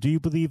 Now, do you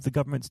believe the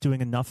government's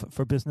doing enough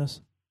for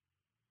business?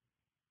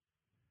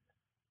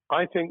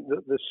 I think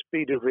that the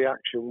speed of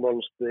reaction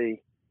once the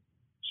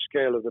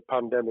scale of the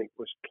pandemic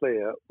was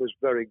clear was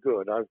very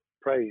good. I've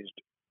praised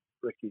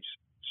Rishi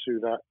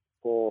Sunak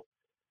for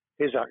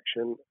his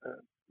action.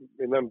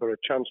 Remember, a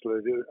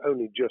chancellor who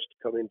only just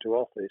come into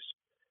office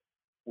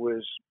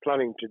was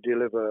planning to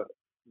deliver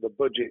the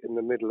budget in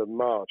the middle of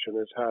March and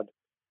has had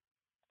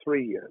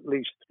at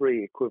least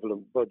three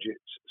equivalent budgets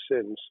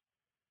since.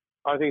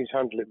 I think he's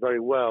handled it very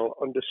well,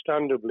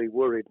 understandably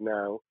worried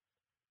now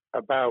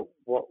about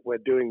what we're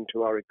doing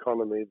to our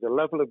economy. The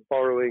level of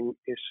borrowing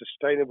is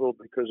sustainable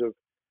because of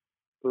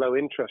low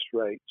interest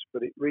rates,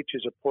 but it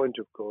reaches a point,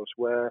 of course,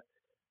 where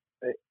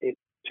it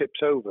tips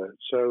over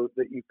so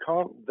that you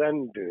can't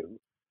then do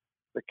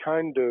the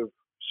kind of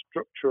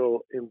structural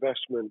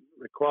investment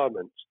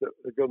requirements that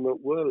the government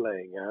were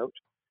laying out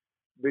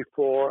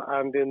before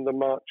and in the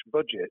March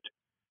budget.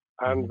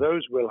 And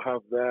those will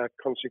have their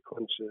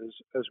consequences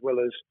as well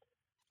as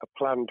a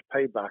planned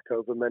payback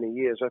over many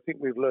years. I think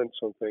we've learned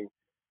something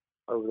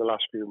over the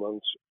last few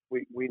months.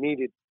 We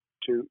needed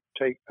to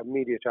take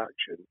immediate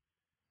action.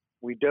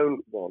 We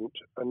don't want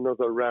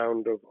another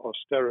round of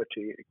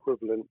austerity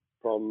equivalent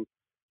from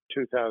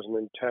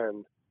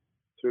 2010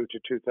 through to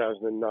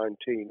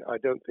 2019. I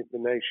don't think the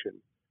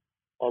nation,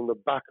 on the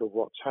back of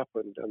what's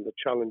happened and the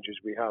challenges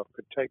we have,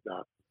 could take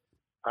that.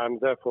 And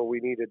therefore, we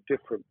need a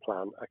different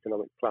plan,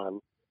 economic plan,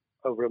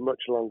 over a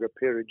much longer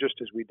period, just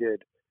as we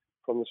did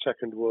from the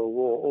Second World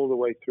War all the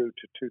way through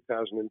to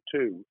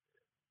 2002,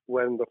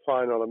 when the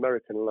final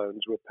American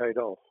loans were paid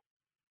off.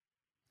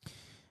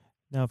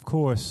 Now, of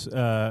course,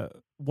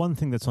 one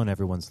thing that's on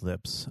everyone's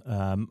lips,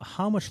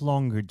 how much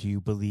longer do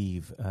you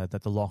believe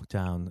that the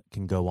lockdown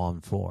can go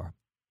on for?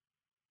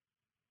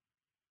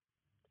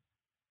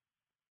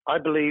 I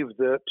believe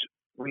that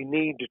we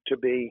need to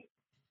be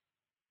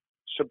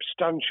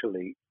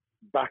substantially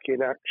back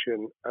in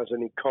action as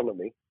an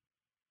economy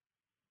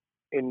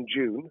in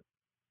June.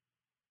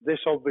 This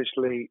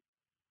obviously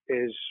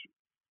is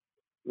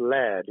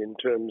led in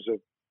terms of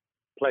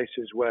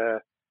places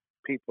where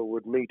people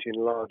would meet in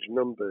large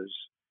numbers,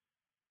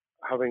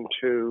 having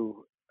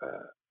to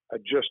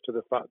adjust to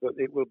the fact that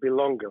it will be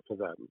longer for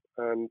them.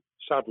 And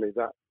sadly,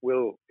 that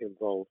will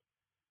involve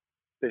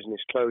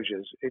business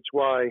closures. It's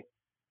why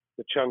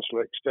the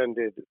Chancellor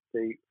extended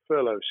the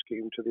furlough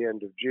scheme to the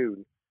end of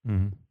June.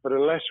 Mm-hmm. But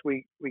unless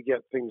we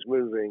get things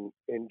moving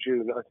in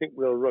June, I think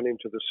we'll run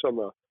into the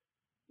summer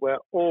where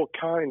all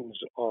kinds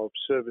of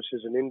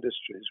services and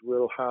industries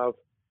will have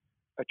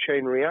a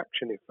chain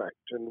reaction effect.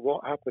 And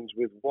what happens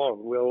with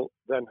one will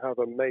then have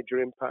a major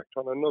impact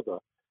on another.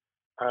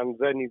 And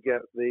then you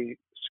get the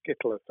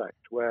skittle effect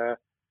where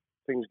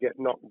things get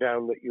knocked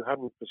down that you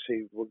hadn't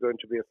perceived were going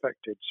to be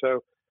affected.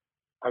 So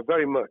I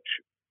very much,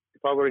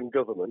 if I were in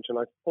government, and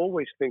I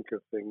always think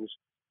of things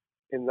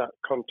in that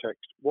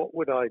context, what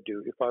would I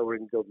do if I were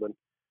in government?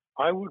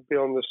 I would be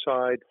on the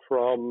side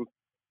from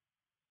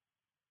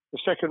the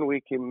second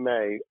week in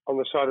May, on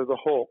the side of the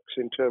hawks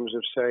in terms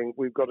of saying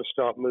we've got to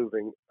start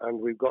moving,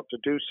 and we've got to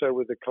do so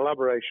with the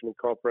collaboration and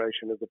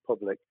cooperation of the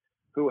public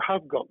who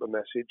have got the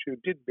message, who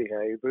did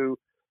behave, who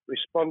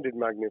responded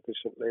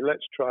magnificently.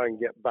 Let's try and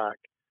get back,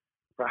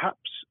 perhaps,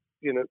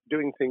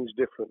 doing things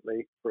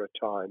differently for a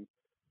time,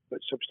 but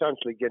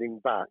substantially getting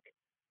back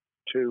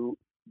to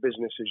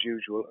business as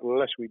usual. And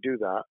unless we do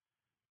that,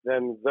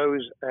 then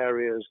those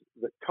areas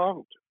that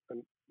can't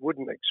and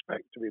wouldn't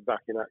expect to be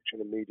back in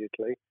action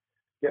immediately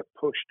get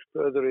pushed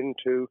further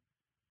into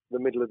the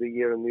middle of the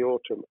year and the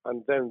autumn,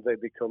 and then they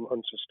become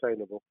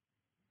unsustainable.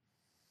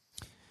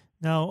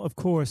 Now, of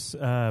course,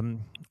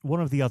 one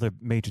of the other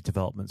major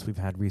developments we've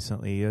had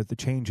recently are the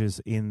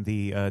changes in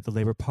the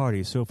Labour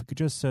Party. So if we could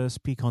just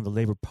speak on the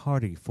Labour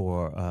Party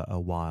for a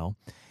while.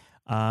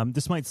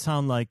 This might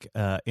sound like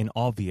an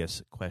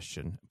obvious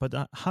question,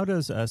 but how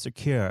does Sir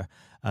Keir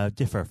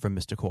differ from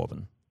Mr.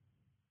 Corbyn?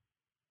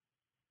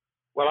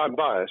 Well, I'm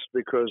biased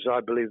because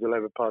I believe the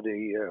Labour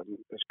Party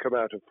has come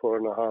out of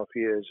 4.5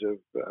 years of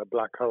a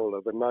black hole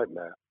of a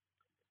nightmare,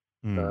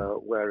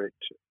 where it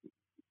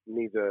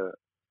neither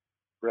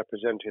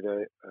represented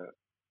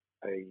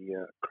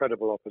a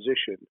credible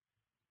opposition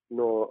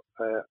nor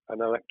an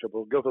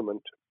electable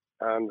government.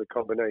 And the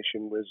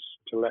combination was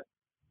to let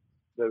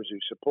those who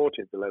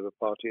supported the Labour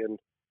Party and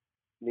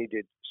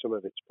needed some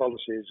of its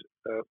policies,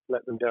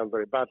 let them down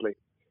very badly.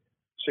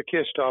 Sir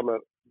Keir Starmer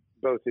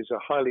both is a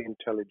highly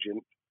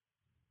intelligent,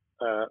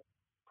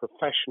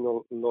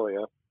 professional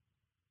lawyer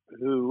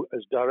who,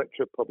 as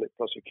Director of Public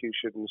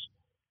Prosecutions,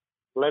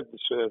 led the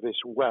service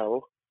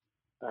well,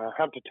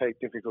 had to take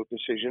difficult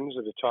decisions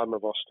at a time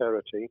of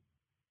austerity,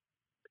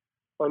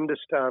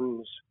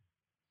 understands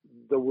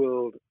the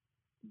world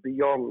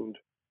beyond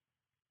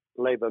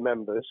Labour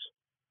members,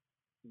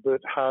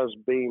 but has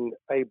been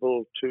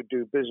able to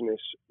do business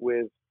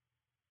with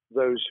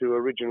those who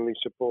originally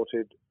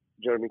supported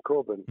Jeremy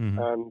Corbyn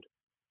and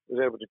was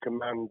able to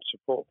command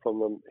support from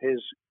them.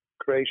 His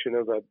creation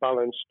of a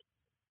balanced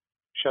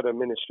shadow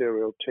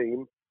ministerial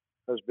team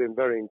has been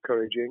very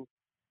encouraging.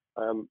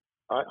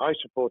 I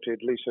supported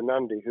Lisa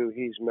Nandy, who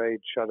he's made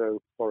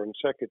Shadow Foreign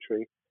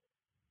Secretary,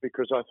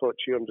 because I thought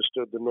she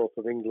understood the north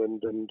of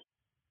England and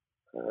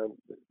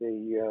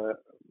the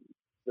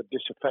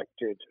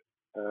disaffected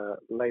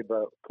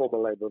former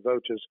Labour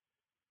voters.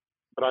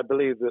 But I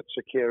believe that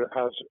Sir Keir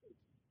has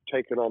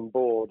taken on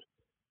board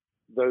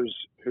those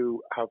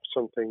who have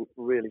something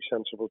really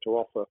sensible to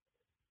offer.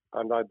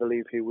 And I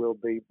believe he will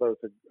be both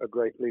a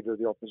great leader of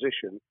the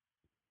opposition.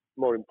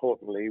 More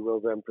importantly, he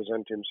will then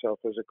present himself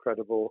as a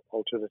credible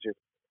alternative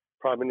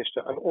Prime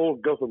Minister. And all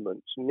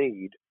governments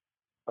need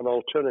an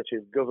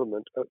alternative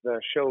government at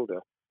their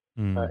shoulder.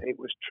 It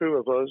was true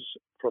of us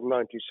from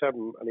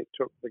 97, and it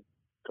took the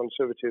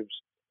Conservatives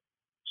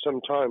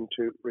some time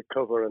to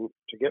recover and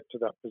to get to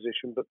that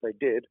position, but they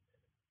did,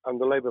 and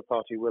the Labour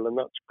Party will, and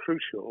that's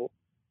crucial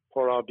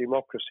for our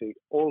democracy.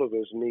 All of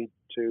us need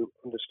to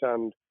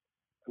understand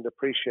and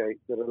appreciate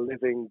that a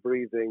living,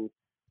 breathing,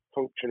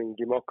 functioning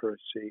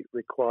democracy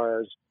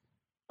requires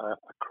a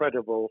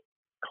credible,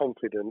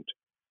 confident,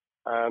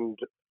 and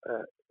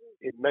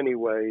in many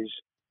ways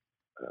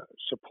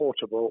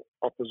supportable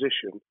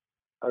opposition,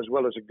 as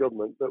well as a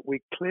government that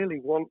we clearly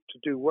want to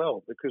do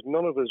well, because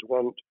none of us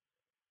want,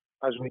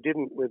 as we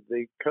didn't with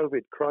the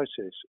COVID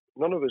crisis,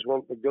 none of us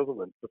want the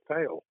government to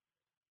fail.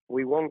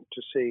 We want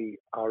to see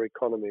our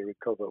economy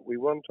recover. We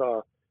want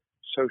our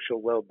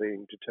social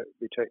well-being to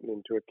be taken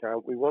into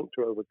account. We want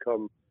to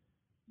overcome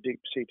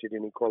deep-seated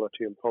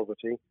inequality and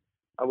poverty.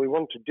 And we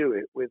want to do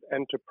it with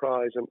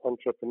enterprise and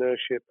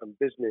entrepreneurship and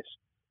business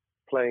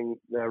playing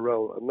their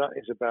role. And that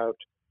is about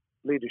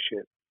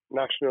leadership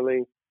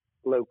nationally,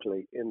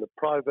 locally, in the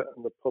private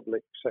and the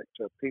public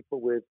sector. People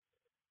with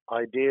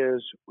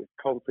ideas, with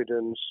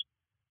confidence,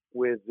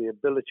 with the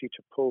ability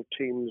to pull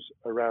teams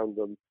around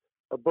them.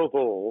 Above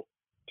all,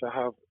 to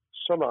have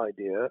some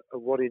idea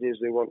of what it is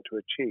they want to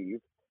achieve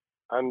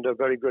and a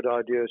very good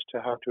idea as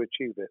to how to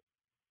achieve it.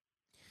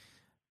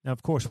 Now,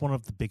 of course, one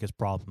of the biggest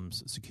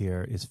problems Sir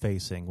Keir is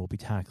facing will be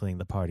tackling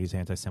the party's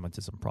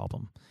anti-Semitism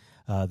problem.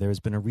 There has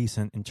been a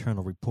recent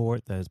internal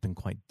report that has been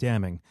quite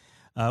damning.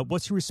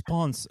 What's your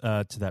response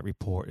to that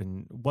report,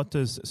 and what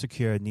does Sir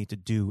Keir need to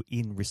do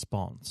in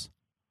response?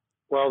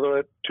 Well, there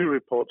are two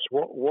reports.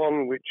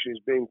 One which is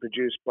being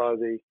produced by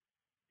the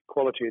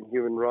Equality and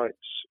Human Rights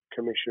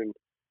Commission,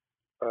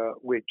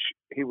 which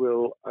he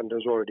will, and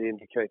has already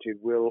indicated,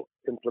 will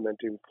implement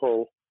in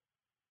full.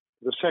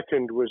 The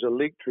second was a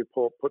leaked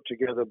report put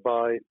together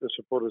by the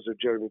supporters of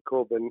Jeremy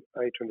Corbyn,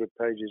 800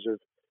 pages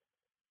of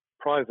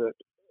private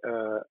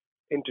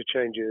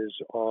interchanges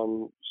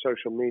on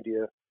social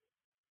media,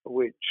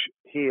 which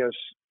he has,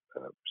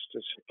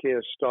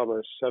 Keir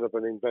Starmer, set up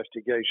an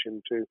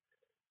investigation to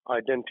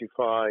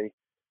identify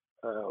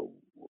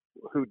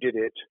who did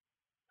it,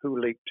 who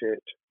leaked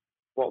it,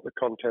 what the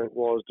content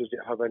was, does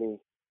it have any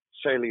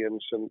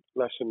salience and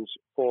lessons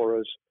for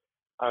us,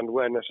 and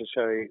where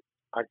necessary,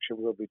 action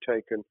will be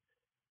taken.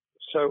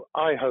 So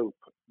I hope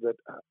that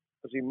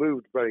as he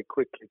moved very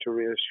quickly to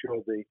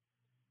reassure the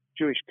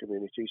Jewish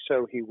community,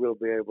 so he will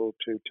be able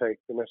to take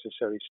the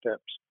necessary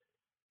steps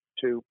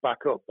to back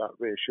up that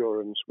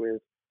reassurance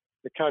with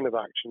the kind of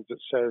actions that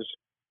says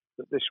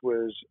that this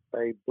was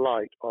a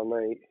blight on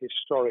a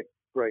historic,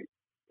 great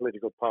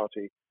political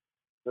party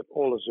that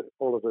all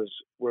of us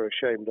were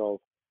ashamed of.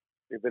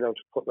 We've been able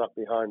to put that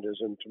behind us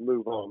and to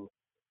move on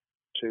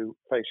to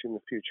facing the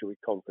future with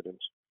confidence.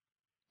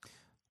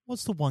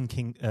 What's the one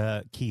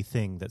key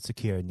thing that Sir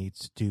Keir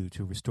needs to do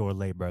to restore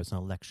Labour as an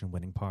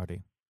election-winning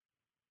party?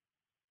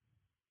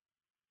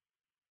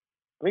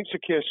 I think Sir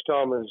Keir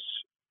Starmer's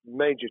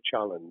major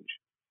challenge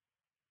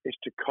is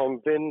to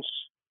convince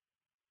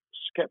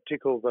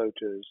sceptical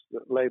voters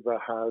that Labour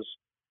has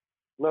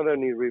not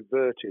only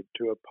reverted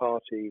to a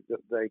party that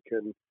they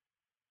can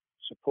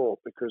support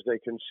because they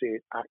can see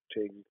it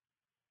acting,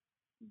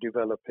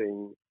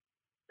 developing,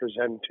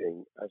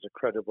 presenting as a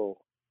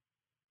credible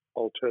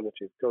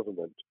alternative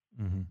government,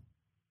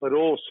 but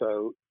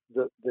also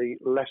that the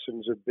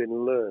lessons have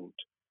been learned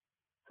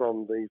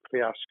from the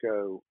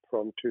fiasco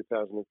from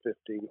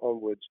 2015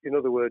 onwards. In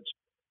other words,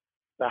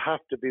 there have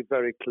to be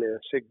very clear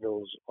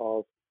signals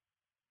of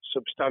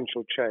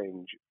substantial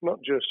change, not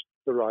just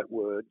the right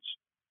words,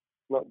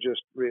 not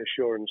just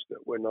reassurance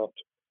that we're not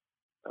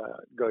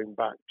going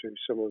back to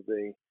some of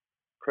the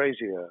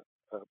crazier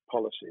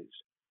policies,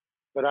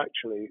 but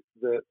actually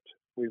that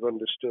we've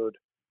understood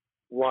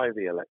why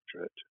the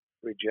electorate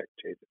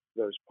rejected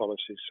those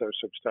policies so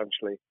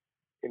substantially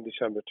in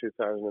December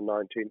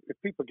 2019. If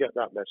people get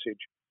that message,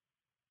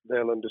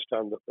 they'll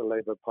understand that the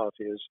Labour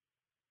Party has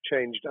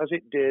changed, as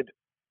it did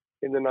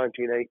in the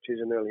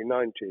 1980s and early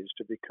 90s,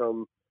 to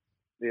become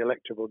the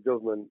electable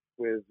government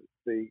with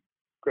the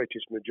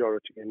greatest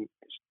majority in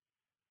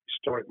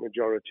historic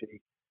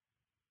majority,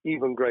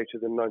 even greater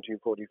than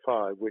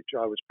 1945, which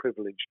I was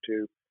privileged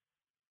to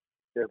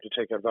be able to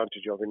take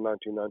advantage of in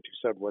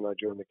 1997 when I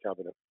joined the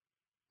cabinet.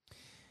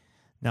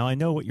 Now, I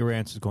know what your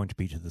answer is going to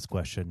be to this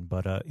question,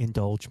 but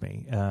indulge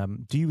me.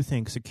 Do you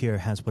think Sir Keir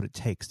has what it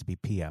takes to be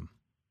PM?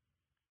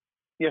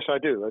 Yes, I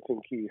do. I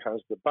think he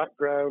has the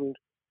background,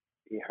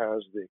 he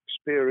has the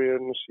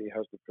experience, he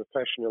has the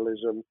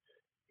professionalism,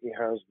 he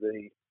has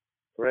the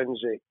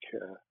forensic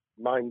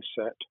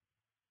mindset,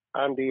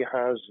 and he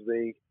has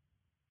the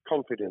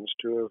confidence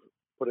to have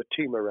put a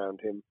team around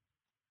him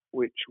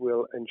which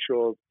will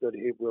ensure that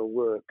it will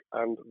work.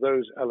 And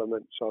those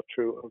elements are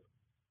true of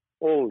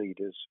all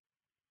leaders.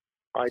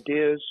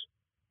 Ideas,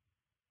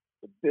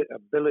 the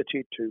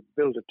ability to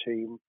build a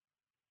team,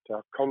 to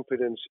have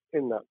confidence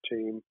in that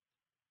team,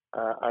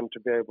 and to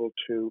be able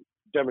to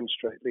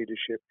demonstrate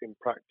leadership in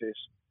practice,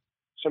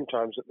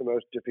 sometimes at the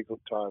most difficult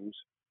times.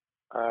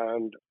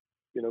 And,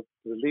 you know,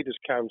 the Leaders'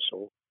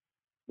 Council,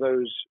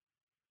 those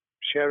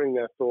sharing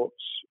their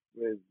thoughts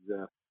with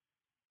the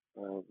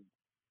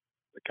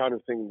kind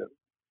of thing that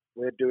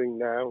we're doing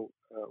now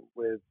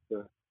with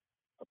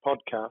a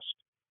podcast,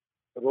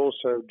 but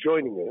also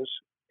joining us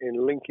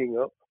in linking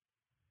up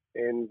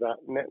in that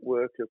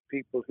network of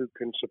people who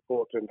can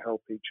support and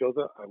help each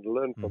other and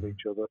learn from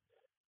each other.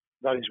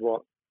 That is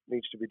what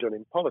needs to be done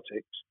in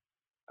politics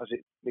as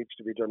it needs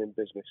to be done in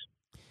business.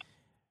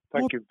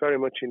 Thank you very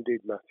much indeed,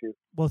 Matthew.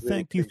 Well,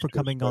 thank you for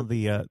coming on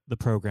the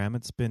program.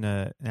 It's been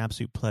an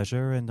absolute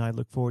pleasure, and I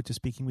look forward to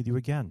speaking with you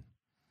again.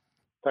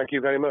 Thank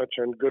you very much,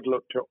 and good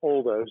luck to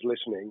all those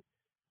listening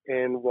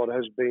in what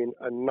has been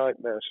a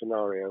nightmare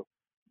scenario.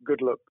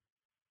 Good luck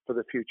for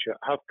the future.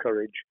 Have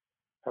courage,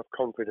 have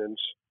confidence,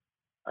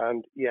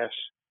 and yes,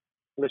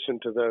 listen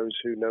to those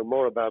who know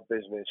more about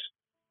business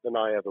than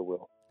I ever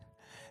will.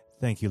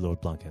 Thank you,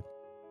 Lord Blunkett.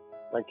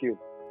 Thank you.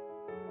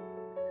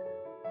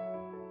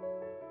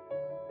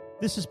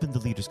 This has been the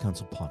Leaders'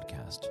 Council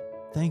podcast.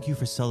 Thank you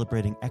for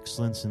celebrating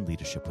excellence in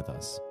leadership with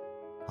us.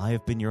 I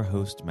have been your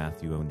host,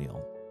 Matthew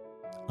O'Neill.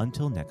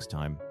 Until next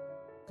time,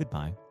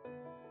 goodbye.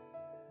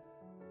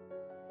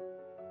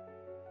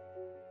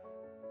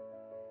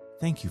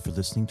 Thank you for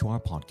listening to our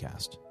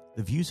podcast.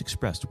 The views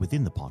expressed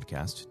within the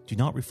podcast do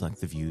not reflect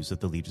the views of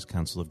the Leaders'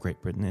 Council of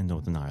Great Britain and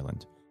Northern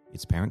Ireland,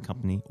 its parent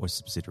company or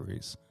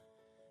subsidiaries,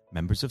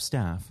 members of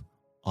staff,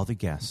 other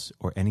guests,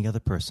 or any other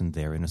person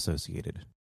therein associated.